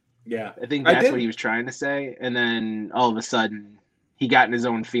 Yeah. I think that's what he was trying to say. And then all of a sudden he got in his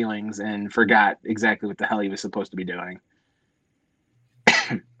own feelings and forgot exactly what the hell he was supposed to be doing.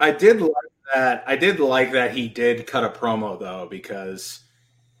 I did like that. I did like that he did cut a promo though, because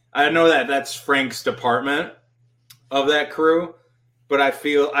I know that that's Frank's department of that crew, but I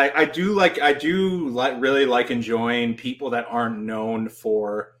feel I do really like enjoying people that aren't known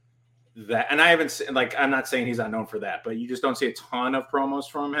for that. And I haven't like, I'm not saying he's not known for that, but you just don't see a ton of promos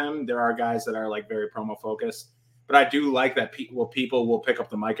from him. There are guys that are like very promo focused, but I do like that people will pick up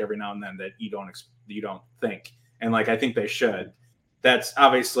the mic every now and then that you don't think, and like I think they should. That's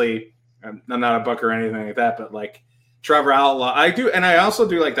obviously, I'm not a book or anything like that, but like Trevor Outlaw, I do, and I also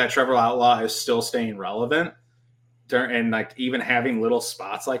do like that Trevor Outlaw is still staying relevant. And like even having little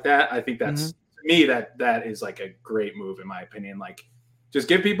spots like that, I think that's to me that is like a great move in my opinion. Like just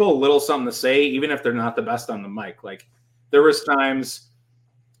give people a little something to say, even if they're not the best on the mic. Like there was times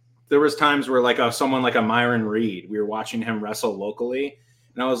where like someone like a Myron Reed, we were watching him wrestle locally,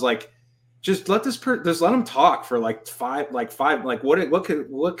 and I was like, just let him talk for like five. Like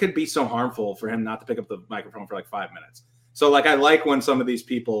what could be so harmful for him not to pick up the microphone for like 5 minutes? So like I like when some of these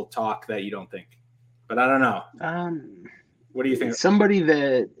people talk that you don't think. But I don't know. What do you think? Somebody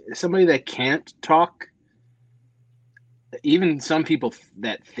that can't talk, even some people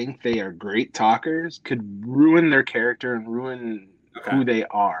that think they are great talkers, could ruin their character and ruin who they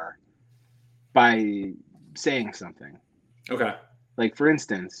are by saying something. Okay. Like, for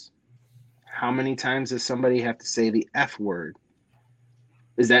instance, how many times does somebody have to say the F word?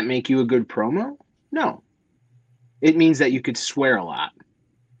 Does that make you a good promo? No. It means that you could swear a lot.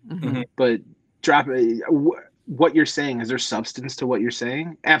 Mhm. But what you're saying, is there substance to what you're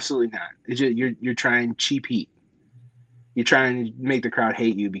saying? Absolutely not. It's just, you're trying cheap heat. You're trying to make the crowd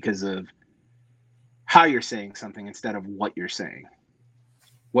hate you because of how you're saying something instead of what you're saying.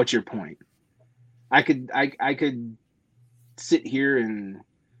 What's your point? I could sit here and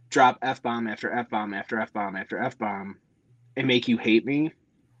drop F-bomb after F-bomb after F-bomb after F-bomb and make you hate me.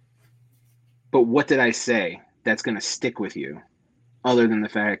 But what did I say that's going to stick with you other than the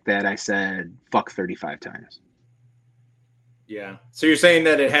fact that I said fuck 35 times? Yeah. So you're saying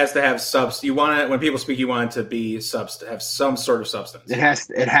that it has to have you want it, when people speak, you want it to be have some sort of substance. It has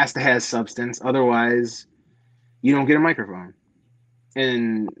to have substance. Otherwise, you don't get a microphone.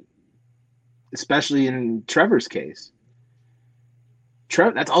 And especially in Trevor's case,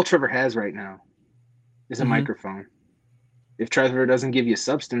 that's all Trevor has right now is a microphone. If Trevor doesn't give you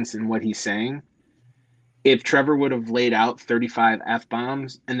substance in what he's saying, if Trevor would have laid out 35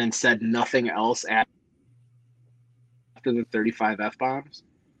 F-bombs and then said nothing else after the 35 F-bombs,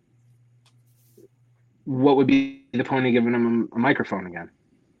 what would be the point of giving him a microphone again?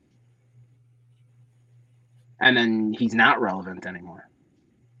 And then he's not relevant anymore.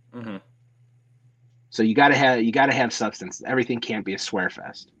 Mm-hmm. So you gotta have substance. Everything can't be a swear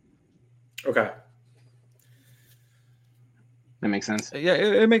fest. Okay. That makes sense. Yeah,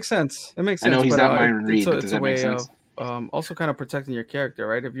 it makes sense. It makes sense. I know he's not Byron Reed, but it's does a that make way sense? of also kind of protecting your character,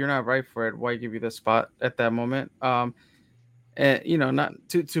 right? If you're not right for it, why give you the spot at that moment? And not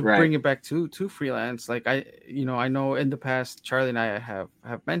to Right. bring it back to freelance. Like I know in the past, Charlie and I have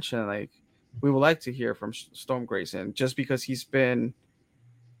mentioned, like, we would like to hear from Storm Grayson, just because he's been,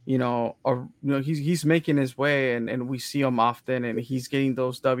 he's making his way, and we see him often, and he's getting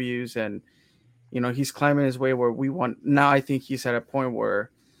those W's, and he's climbing his way where we want. Now I think he's at a point where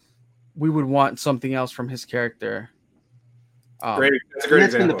we would want something else from his character. Great. That's a great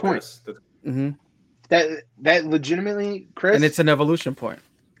that's example. Been the point. Mm-hmm. That legitimately, Chris, and it's an evolution point.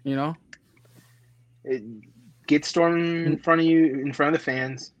 Get Storm in front of you, in front of the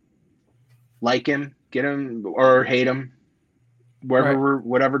fans. Like him, get him, or hate him,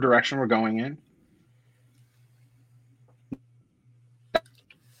 whatever direction we're going in.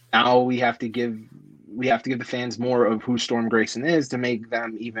 Now we have to give the fans more of who Storm Grayson is to make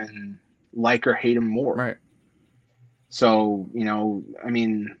them even like or hate him more. Right. So, I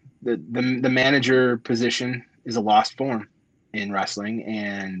mean, the manager position is a lost form in wrestling,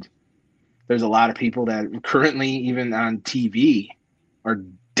 and there's a lot of people that currently, even on TV, are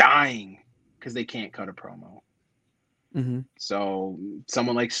dying because they can't cut a promo. Mm-hmm. So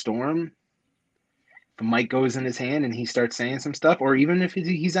someone like Storm, if a mic goes in his hand and he starts saying some stuff, or even if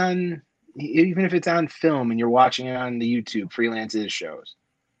it's on film and you're watching it on the YouTube Freelance Is shows,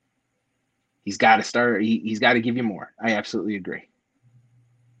 he's got to start. He's got to give you more. I absolutely agree.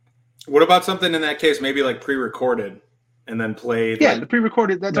 What about something in that case, maybe like pre-recorded and then played? Yeah, the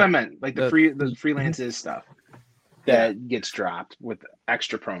pre-recorded. That's what I meant. Like the Mm-hmm. Freelance Is stuff that gets dropped with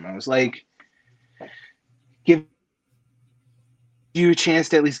extra promos. Like, give you a chance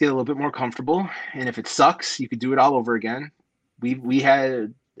to at least get a little bit more comfortable. And if it sucks, you could do it all over again. We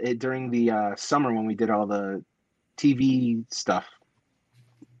had it during the summer when we did all the TV stuff.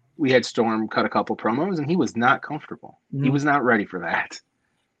 We had Storm cut a couple promos, and he was not comfortable. Mm-hmm. He was not ready for that.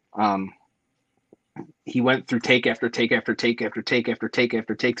 He went through take after take after take after take after take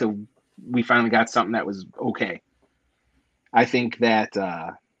after take till we finally got something that was okay. I think that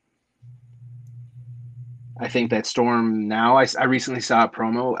Storm now, I recently saw a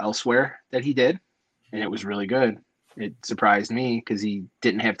promo elsewhere that he did, and it was really good. It surprised me because he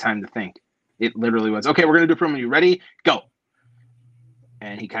didn't have time to think. It literally was, okay, we're going to do a promo. You ready? Go.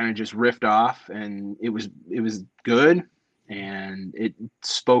 And he kind of just riffed off, and it was good, and it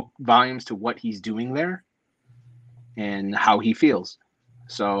spoke volumes to what he's doing there and how he feels.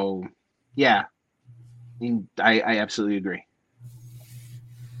 So, yeah, I absolutely agree.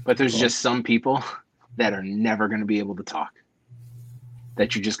 But there's just some people that are never going to be able to talk,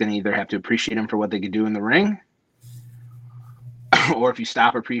 that you're just going to either have to appreciate them for what they could do in the ring, or if you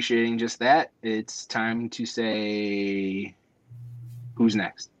stop appreciating just that, it's time to say, who's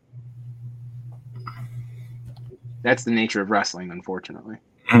next? That's the nature of wrestling, unfortunately.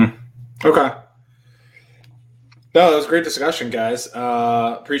 Okay. No, that was a great discussion, guys.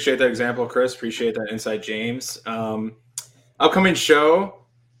 Appreciate that example, Chris. Appreciate that insight, James. Upcoming show,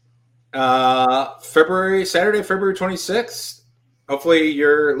 Saturday, February 26th. Hopefully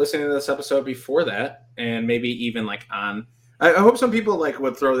you're listening to this episode before that, and maybe even like on. I hope some people like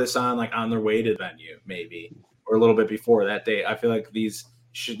would throw this on like on their way to the venue, maybe, or a little bit before that date. I feel like these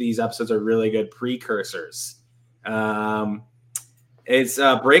episodes are really good precursors. It's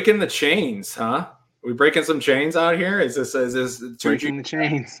breaking the chains, huh? We breaking some chains out here? Is this Breaking the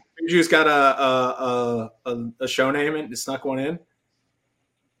chains? Juju's got a show name and snuck one in?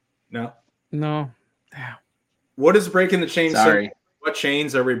 No. No. Damn. What is breaking the chains? Sorry. So what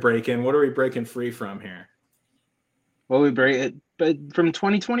chains are we breaking? What are we breaking free from here? Well, we break it, but from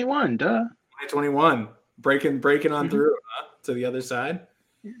 2021, duh. 2021. Breaking on through to the other side.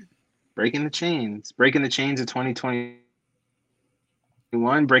 Breaking the chains of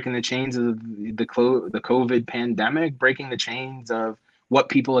 2021, breaking the chains of the COVID pandemic, breaking the chains of what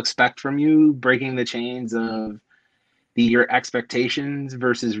people expect from you, breaking the chains of your expectations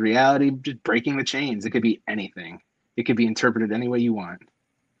versus reality, just breaking the chains. It could be anything. It could be interpreted any way you want.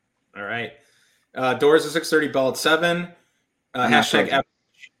 All right. Doors at 6:30, bell at 7. Hashtag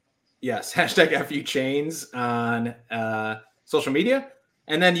FU chains on social media.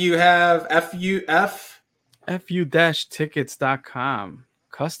 And then you have fu-tickets.com,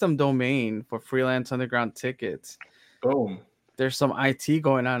 custom domain for freelance underground tickets. Boom. There's some IT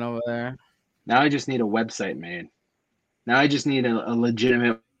going on over there. Now I just need a website made. Now I just need a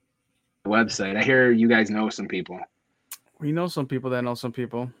legitimate website. I hear you guys know some people. We know some people that know some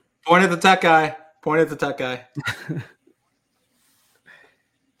people. Point at the tech guy.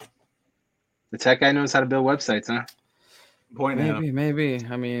 The tech guy knows how to build websites, huh? Maybe.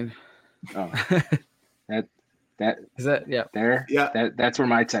 I mean, that is that there? Yeah. That's where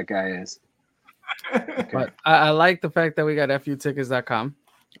my tech guy is. But I like the fact that we got futickets.com.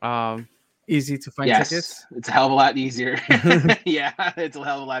 Easy to find tickets. It's a hell of a lot easier. Yeah, it's a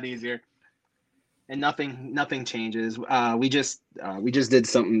hell of a lot easier. And nothing changes. We just did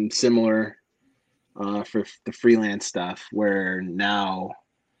something similar for the freelance stuff, where now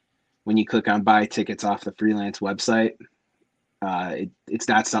when you click on buy tickets off the freelance website, it's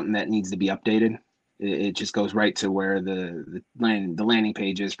not something that needs to be updated. It just goes right to where the landing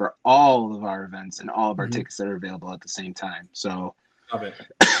page is for all of our events and all of our tickets that are available at the same time. So Love it.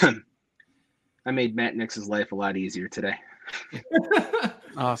 I made Matt Nix's life a lot easier today.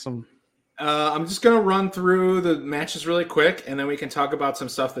 Awesome. I'm just going to run through the matches really quick, and then we can talk about some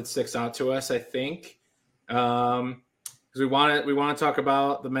stuff that sticks out to us, I think. Because we want to talk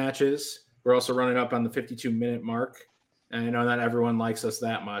about the matches. We're also running up on the 52-minute mark. And I know not everyone likes us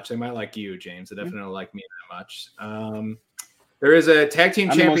that much. They might like you, James. They definitely don't like me that much. There is a tag team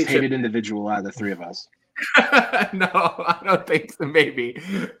I'm championship. the most hated individual out of the three of us. No, I don't think so. Maybe.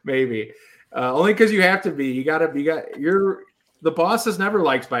 Only because you have to be. The boss is never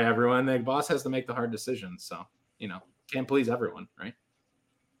liked by everyone. The boss has to make the hard decisions. So, can't please everyone, right?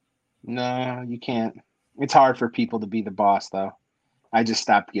 No, you can't. It's hard for people to be the boss, though. I just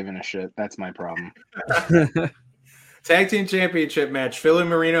stopped giving a shit. That's my problem. Tag team championship match: Philly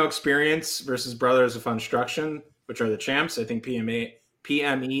Marino Experience versus Brothers of Funstruction, which are the champs. I think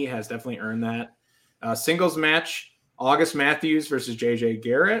PME has definitely earned that. Singles match: August Matthews versus JJ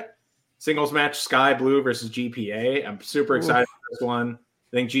Garrett. Singles match: Sky Blue versus GPA. I'm super excited for this one.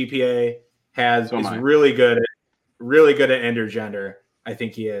 I think GPA is really good at intergender. I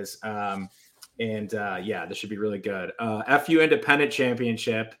think he is. This should be really good. FU Independent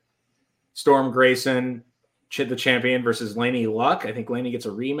Championship: Storm Grayson, the champion, versus Laney Luck. I think Laney gets a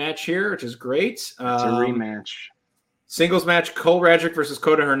rematch here, which is great. It's a rematch. Singles match: Cole Radrick versus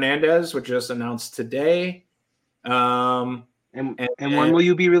Coda Hernandez, which just announced today. And when will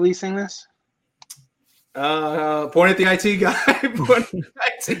you be releasing this? Point at the IT guy.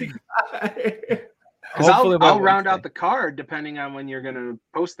 Because I'll round out the card depending on when you're going to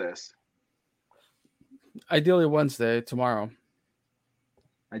post this. Ideally Wednesday, tomorrow.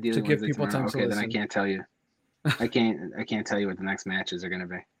 Ideally to give Wednesday, people tomorrow. time to Okay, listen. then I can't tell you. I can't tell you what the next matches are going to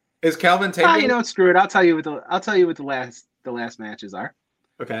be. Is Calvin Taylor? Screw it. I'll tell you what the last matches are.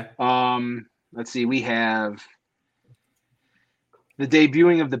 Okay. Let's see. We have the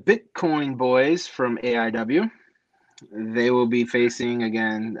debuting of the Bitcoin Boys from AIW. They will be facing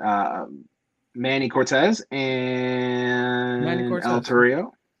again Manny Cortez and El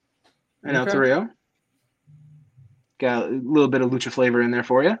Torrio. El Torrio. Got a little bit of lucha flavor in there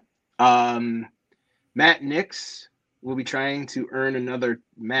for you. Matt Nix will be trying to earn another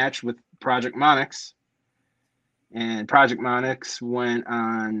match with Project Monix. And Project Monix went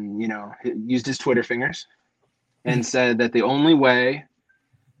on, used his Twitter fingers and said that the only way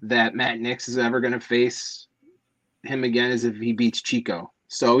that Matt Nix is ever going to face him again is if he beats Chico.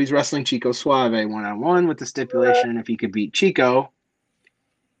 So he's wrestling Chico Suave 1-on-1 with the stipulation if he could beat Chico,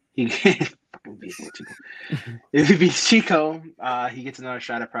 he fucking beat Chico. If he beats Chico, he gets another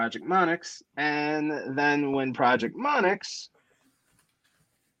shot at Project Monix. And then when Project Monix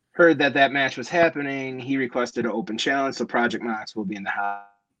heard that that match was happening, he requested an open challenge. So Project Monix will be in the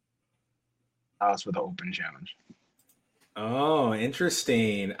house with an open challenge. Oh,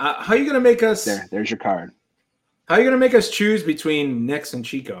 interesting. How are you gonna make us? There's your card. How are you gonna make us choose between Nix and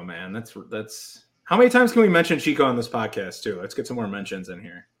Chico, man? That's. How many times can we mention Chico on this podcast too? Let's get some more mentions in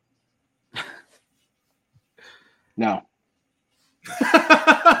here. No.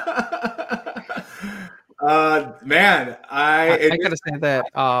 Man, I gotta say that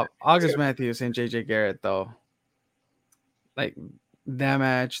August Matthews and JJ Garrett though, like that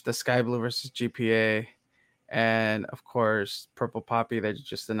match, the Sky Blue versus GPA, and of course Purple Poppy that you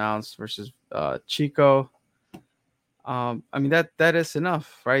just announced versus Chico. I mean that is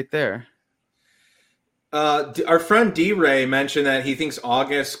enough right there. Our friend D-Ray mentioned that he thinks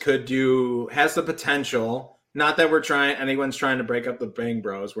August has the potential. Not that anyone's trying to break up the Bang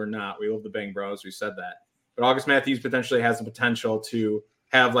Bros. We're not. We love the Bang Bros. We said that. But August Matthews potentially has the potential to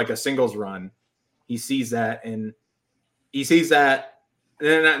have like a singles run. He sees that. And this is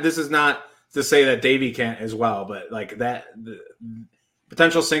not to say that Davey can't as well, but like that, the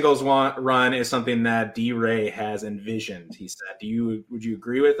potential singles run is something that D-Ray has envisioned, he said. Would you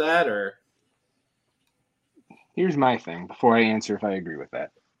agree with that, or? Here's my thing before I answer if I agree with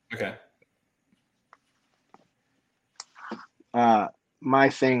that. Okay. My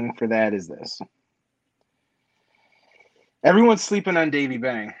thing for that is this. Everyone's sleeping on Davey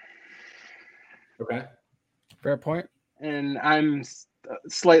Bang. Okay. Fair point. And I'm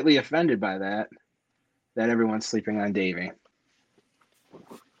slightly offended by that everyone's sleeping on Davey.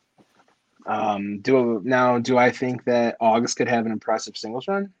 Do I think that August could have an impressive singles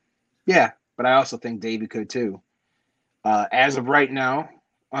run? Yeah, but I also think Davey could too. As of right now,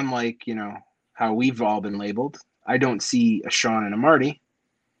 unlike, how we've all been labeled, I don't see a Sean and a Marty.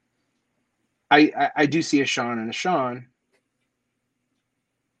 I do see a Sean and a Sean.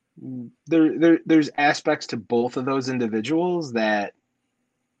 There's aspects to both of those individuals that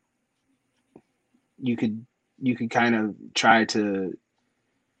you could kind of try to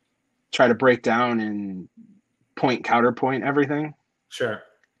break down and counterpoint everything. Sure.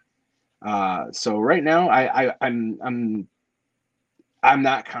 So right now I'm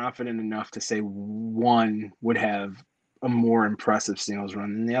not confident enough to say one would have a more impressive singles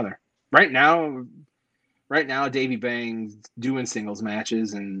run than the other. Right now, Davey Bang's doing singles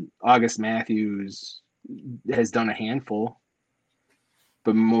matches, and August Matthews has done a handful,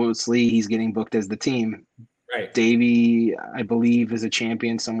 but mostly he's getting booked as the team. Right. Davey, I believe, is a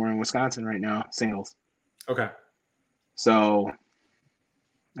champion somewhere in Wisconsin right now, singles. Okay. So,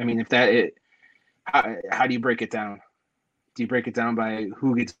 I mean, how do you break it down? Do you break it down by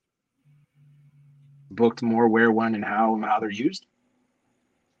who gets booked more, where, when, and how they're used?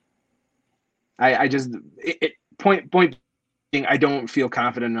 Point being, I don't feel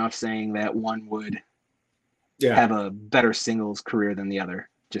confident enough saying that one would have a better singles career than the other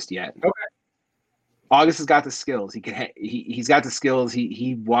just yet. Okay. August has got the skills. He's got the skills.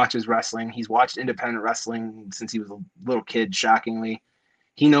 He watches wrestling. He's watched independent wrestling since he was a little kid, shockingly.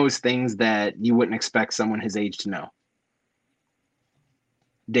 He knows things that you wouldn't expect someone his age to know.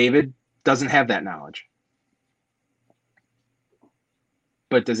 David doesn't have that knowledge.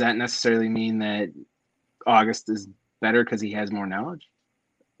 But does that necessarily mean that August is better because he has more knowledge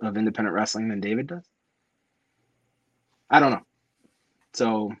of independent wrestling than David does? I don't know.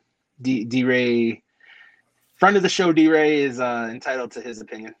 So D-Ray, friend of the show, D-Ray is entitled to his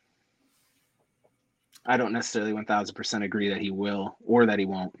opinion. I don't necessarily 1,000% agree that he will or that he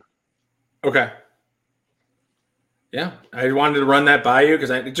won't. Okay. Yeah, I wanted to run that by you because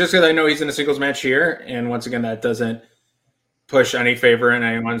I know he's in a singles match here, and once again, that doesn't push any favor in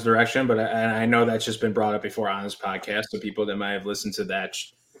anyone's direction. But I know that's just been brought up before on this podcast, so people that might have listened to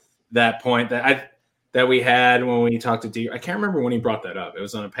that point that we had when we talked to D. I can't remember when he brought that up. It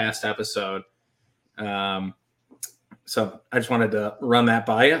was on a past episode. So I just wanted to run that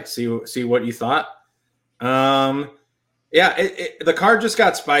by you, see what you thought. The card just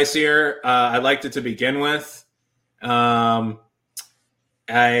got spicier. I liked it to begin with. I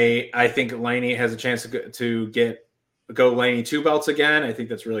think Laney has a chance to go Laney 2 belts again. I think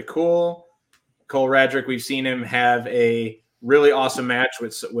that's really cool. Cole Radrick, we've seen him have a really awesome match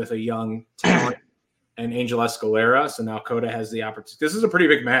with a young talent and Angel Escalera. So now Kota has the opportunity. This is a pretty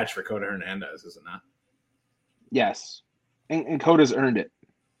big match for Kota Hernandez, is it not? Yes. And Coda's earned it.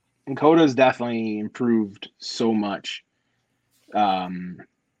 And Coda's definitely improved so much from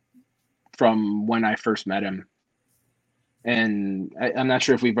when I first met him. And I'm not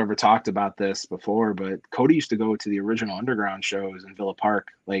sure if we've ever talked about this before, but Coda used to go to the original Underground shows in Villa Park,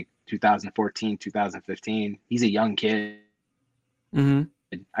 like 2014, 2015. He's a young kid. Mm-hmm.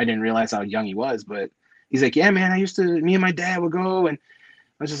 I didn't realize how young he was, but he's like, yeah, man, me and my dad would go. And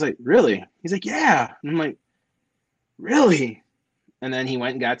I was just like, really? He's like, yeah. And I'm like, really? And then he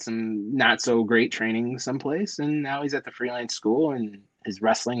went and got some not so great training someplace. And now he's at the freelance school, and his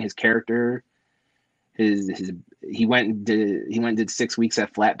wrestling, his character, he went and did 6 weeks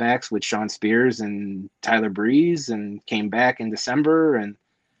at Flatbacks with Sean Spears and Tyler Breeze, and came back in December. And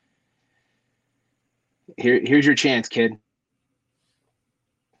here's your chance, kid.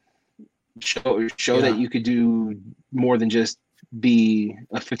 Show that you could do more than just be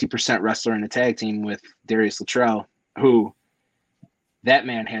a 50% wrestler in a tag team with Darius Luttrell, who that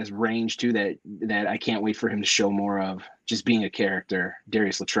man has range too that I can't wait for him to show more of. Just being a character,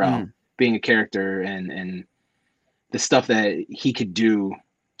 Darius Luttrell, being a character, and the stuff that he could do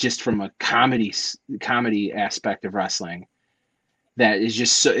just from a comedy aspect of wrestling. That is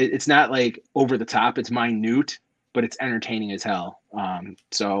just so, it's not like over the top. It's minute, but it's entertaining as hell.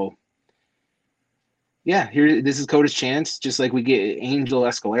 So yeah, this is Coda's chance. Just like we get Angel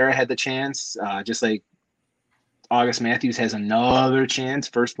Escalera had the chance, just like August Matthews has another chance.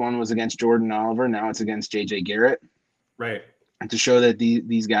 First one was against Jordan Oliver. Now it's against JJ Garrett. Right. And to show that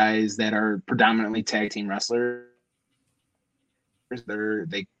these guys that are predominantly tag team wrestlers,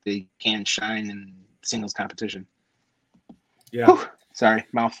 they can shine in singles competition. Yeah. Whew. Sorry,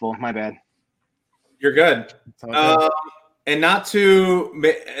 mouthful. My bad. You're good. And not to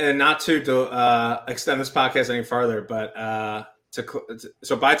extend this podcast any farther, but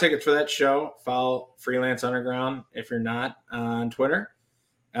so buy tickets for that show. Follow Freelance Underground if you're not on Twitter.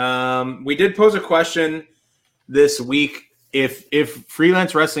 We did pose a question this week. If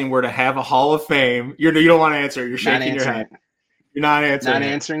freelance wrestling were to have a Hall of Fame, you don't want to answer. You're shaking your head. You're not answering. Not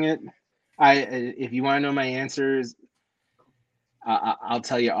answering it. If you want to know my answers, I'll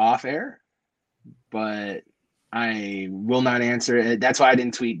tell you off air, but I will not answer it. That's why I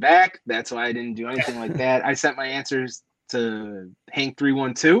didn't tweet back. That's why I didn't do anything like that. I sent my answers to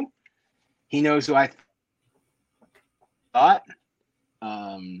Hank312. He knows who I thought.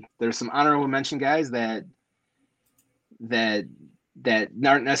 There's some honorable mention guys that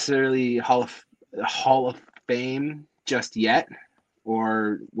aren't necessarily Hall of Fame just yet,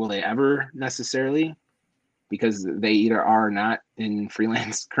 or will they ever necessarily, because they either are or not in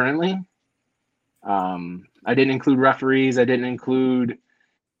freelance currently. I didn't include referees. I didn't include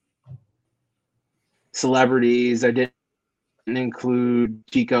celebrities. I didn't include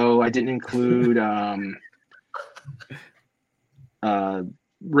Chico. I didn't include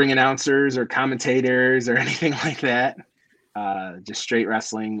ring announcers or commentators or anything like that. Just straight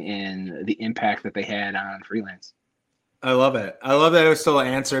wrestling and the impact that they had on freelance. I love it. I love that it was still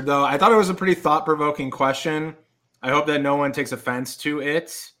answered, though. I thought it was a pretty thought-provoking question. I hope that no one takes offense to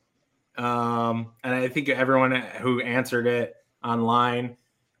it. And I think everyone who answered it online,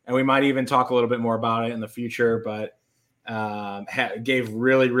 and we might even talk a little bit more about it in the future, but gave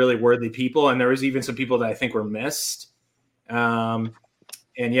really, really worthy people. And there was even some people that I think were missed. And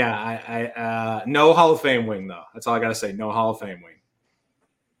yeah, no Hall of Fame wing, though. That's all I got to say. No Hall of Fame wing.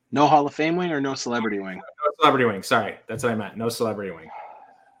 No Hall of Fame wing or no celebrity wing? No celebrity wing. Sorry. That's what I meant. No celebrity wing.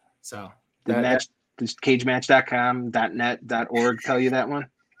 So does cagematch.com, .net, .org tell you that one?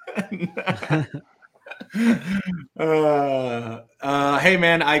 Hey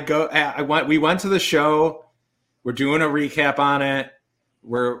man, we went to the show. We're doing a recap on it.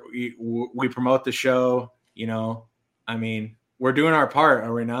 We promote the show, I mean, we're doing our part,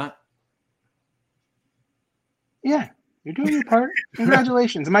 are we not? Yeah, you're doing your part.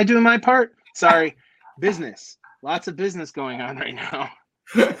 Congratulations. Am I doing my part? Sorry. Business. Lots of business going on right now.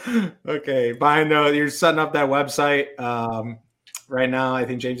 Okay. Behind you're setting up that website right now. I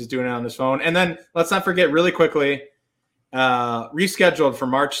think James is doing it on his phone. And then let's not forget really quickly, rescheduled for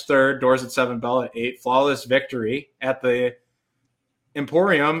March 3rd, doors at 7, bell at 8, Flawless Victory at the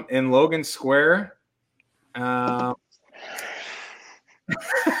Emporium in Logan Square.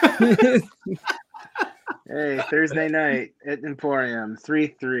 Hey, Thursday night at Emporium,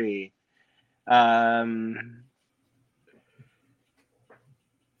 3-3.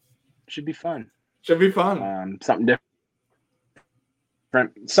 Should be fun. Something different.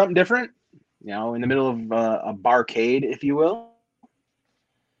 In the middle of a barcade, if you will.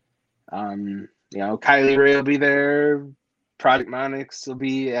 Kylie Ray will be there. Project Monix will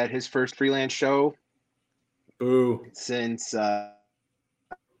be at his first freelance show. Boo. since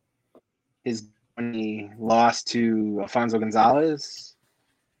his when he lost to Alfonso Gonzalez,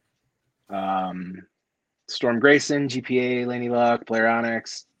 Storm Grayson, GPA, Laney Luck, Blair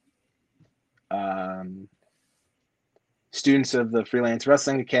Onyx, students of the Freelance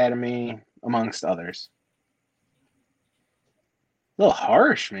Wrestling Academy, amongst others. A little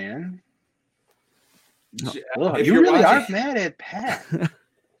harsh, man. If You you're really are watching- mad at Pat.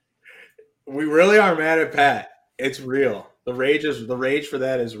 We really are mad at Pat. It's real. The rage for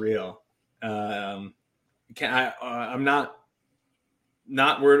that is real. I'm not.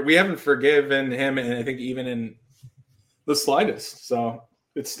 We haven't forgiven him, and I think even in the slightest. So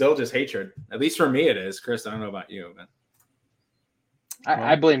it's still just hatred. At least for me, it is. Chris, I don't know about you, but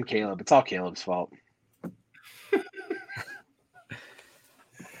I blame Caleb. It's all Caleb's fault.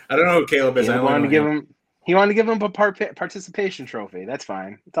 I don't know who Caleb is. Caleb wanted to give him. He wanted to give him a participation trophy. That's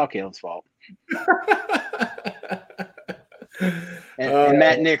fine. It's all Caleb's fault. And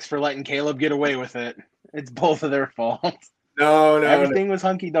Matt Nix for letting Caleb get away with it. It's both of their fault. No. Everything was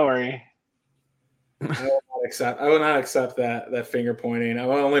hunky dory. I will not accept that finger pointing. I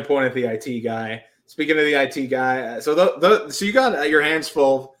will only point at the IT guy. Speaking of the IT guy, so you got your hands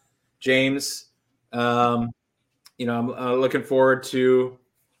full, James. I'm looking forward to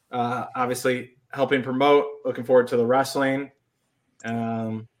obviously helping promote. Looking forward to the wrestling.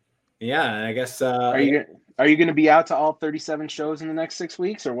 I guess. Are you going to be out to all 37 shows in the next 6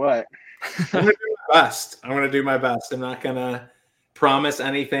 weeks or what? I'm going to do my best. I'm not going to promise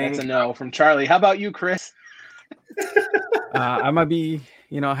anything. That's a no from Charlie. How about you, Chris? I might be,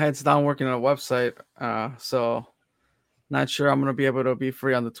 heads down working on a website. So not sure I'm going to be able to be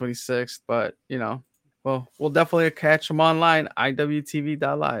free on the 26th, but we'll definitely catch them online.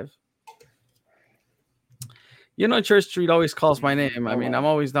 IWTV.live. Church Street always calls my name. I mean, I'm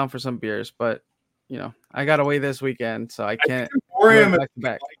always down for some beers, but I got away this weekend, so I can't. Emporium back to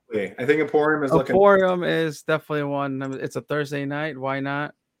back. I think Emporium is looking. Emporium is definitely one. It's a Thursday night. Why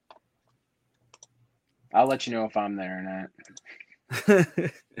not? I'll let you know if I'm there or not.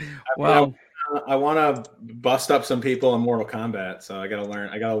 Well, I want to bust up some people in Mortal Kombat, so I gotta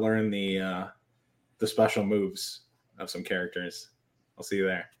learn the special moves of some characters. I'll see you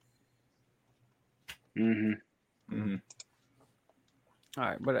there. Mm-hmm. all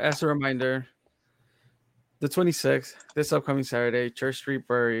right, but as a reminder, the 26th, this upcoming Saturday, Church Street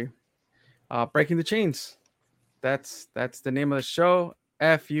Brewery, Breaking the Chains. That's the name of the show.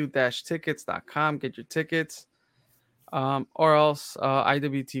 fu-tickets.com. Get your tickets. Or else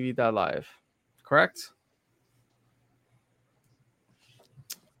IWTV.live. Correct?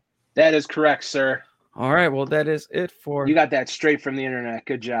 That is correct, sir. All right. Well, that is it for. You got that straight from the internet.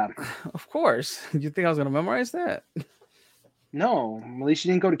 Good job. Of course. You think I was going to memorize that? No, at least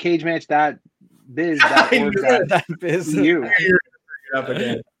you didn't go to cagematch.biz.org. That biz. You. You're up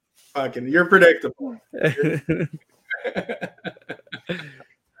again. Fucking, you're predictable.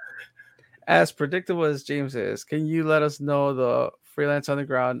 As predictable as James is, can you let us know the Freelance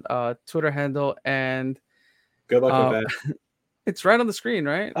Underground Twitter handle? And Good luck with that. It's right on the screen,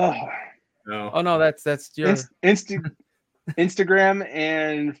 right? No. Oh no, that's your Instagram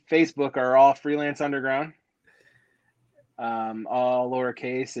and Facebook are all Freelance Underground. All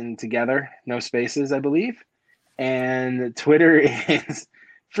lowercase and together, no spaces, I believe. And Twitter is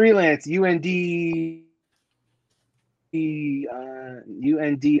Freelance UNDRGD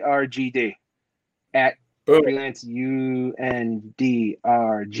at Boom. Freelance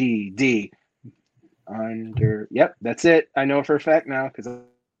UNDRGD under. Yep, that's it. I know for a fact now because I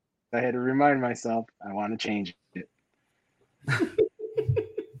had to remind myself. I want to change it.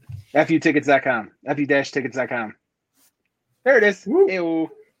 FU-tickets.com. FU-tickets.com. There it is.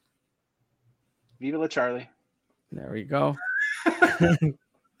 Ew. Viva la Charlie. There we go.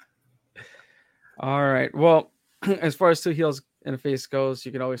 All right. Well, as far as Two Heels and a Face goes,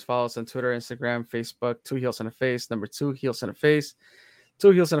 you can always follow us on Twitter, Instagram, Facebook, Two Heels and a Face, number 2 Heels and a Face,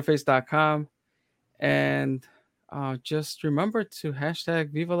 twoheelsandaface.com. And just remember to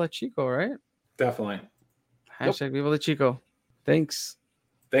hashtag Viva la Chico, right? Definitely. Hashtag Viva la Chico. Thanks.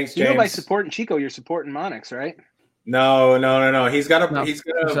 Thanks, James. You know, by supporting Chico, you're supporting Monix, right? No. He's gonna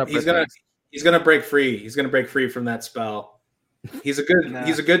break free. He's gonna break free from that spell. He's a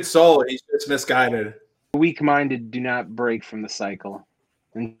good soul. He's just misguided. Weak-minded do not break from the cycle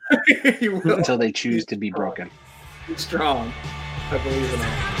until they choose to be broken. He's strong. I believe in him.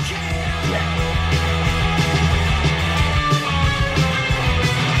 Yeah.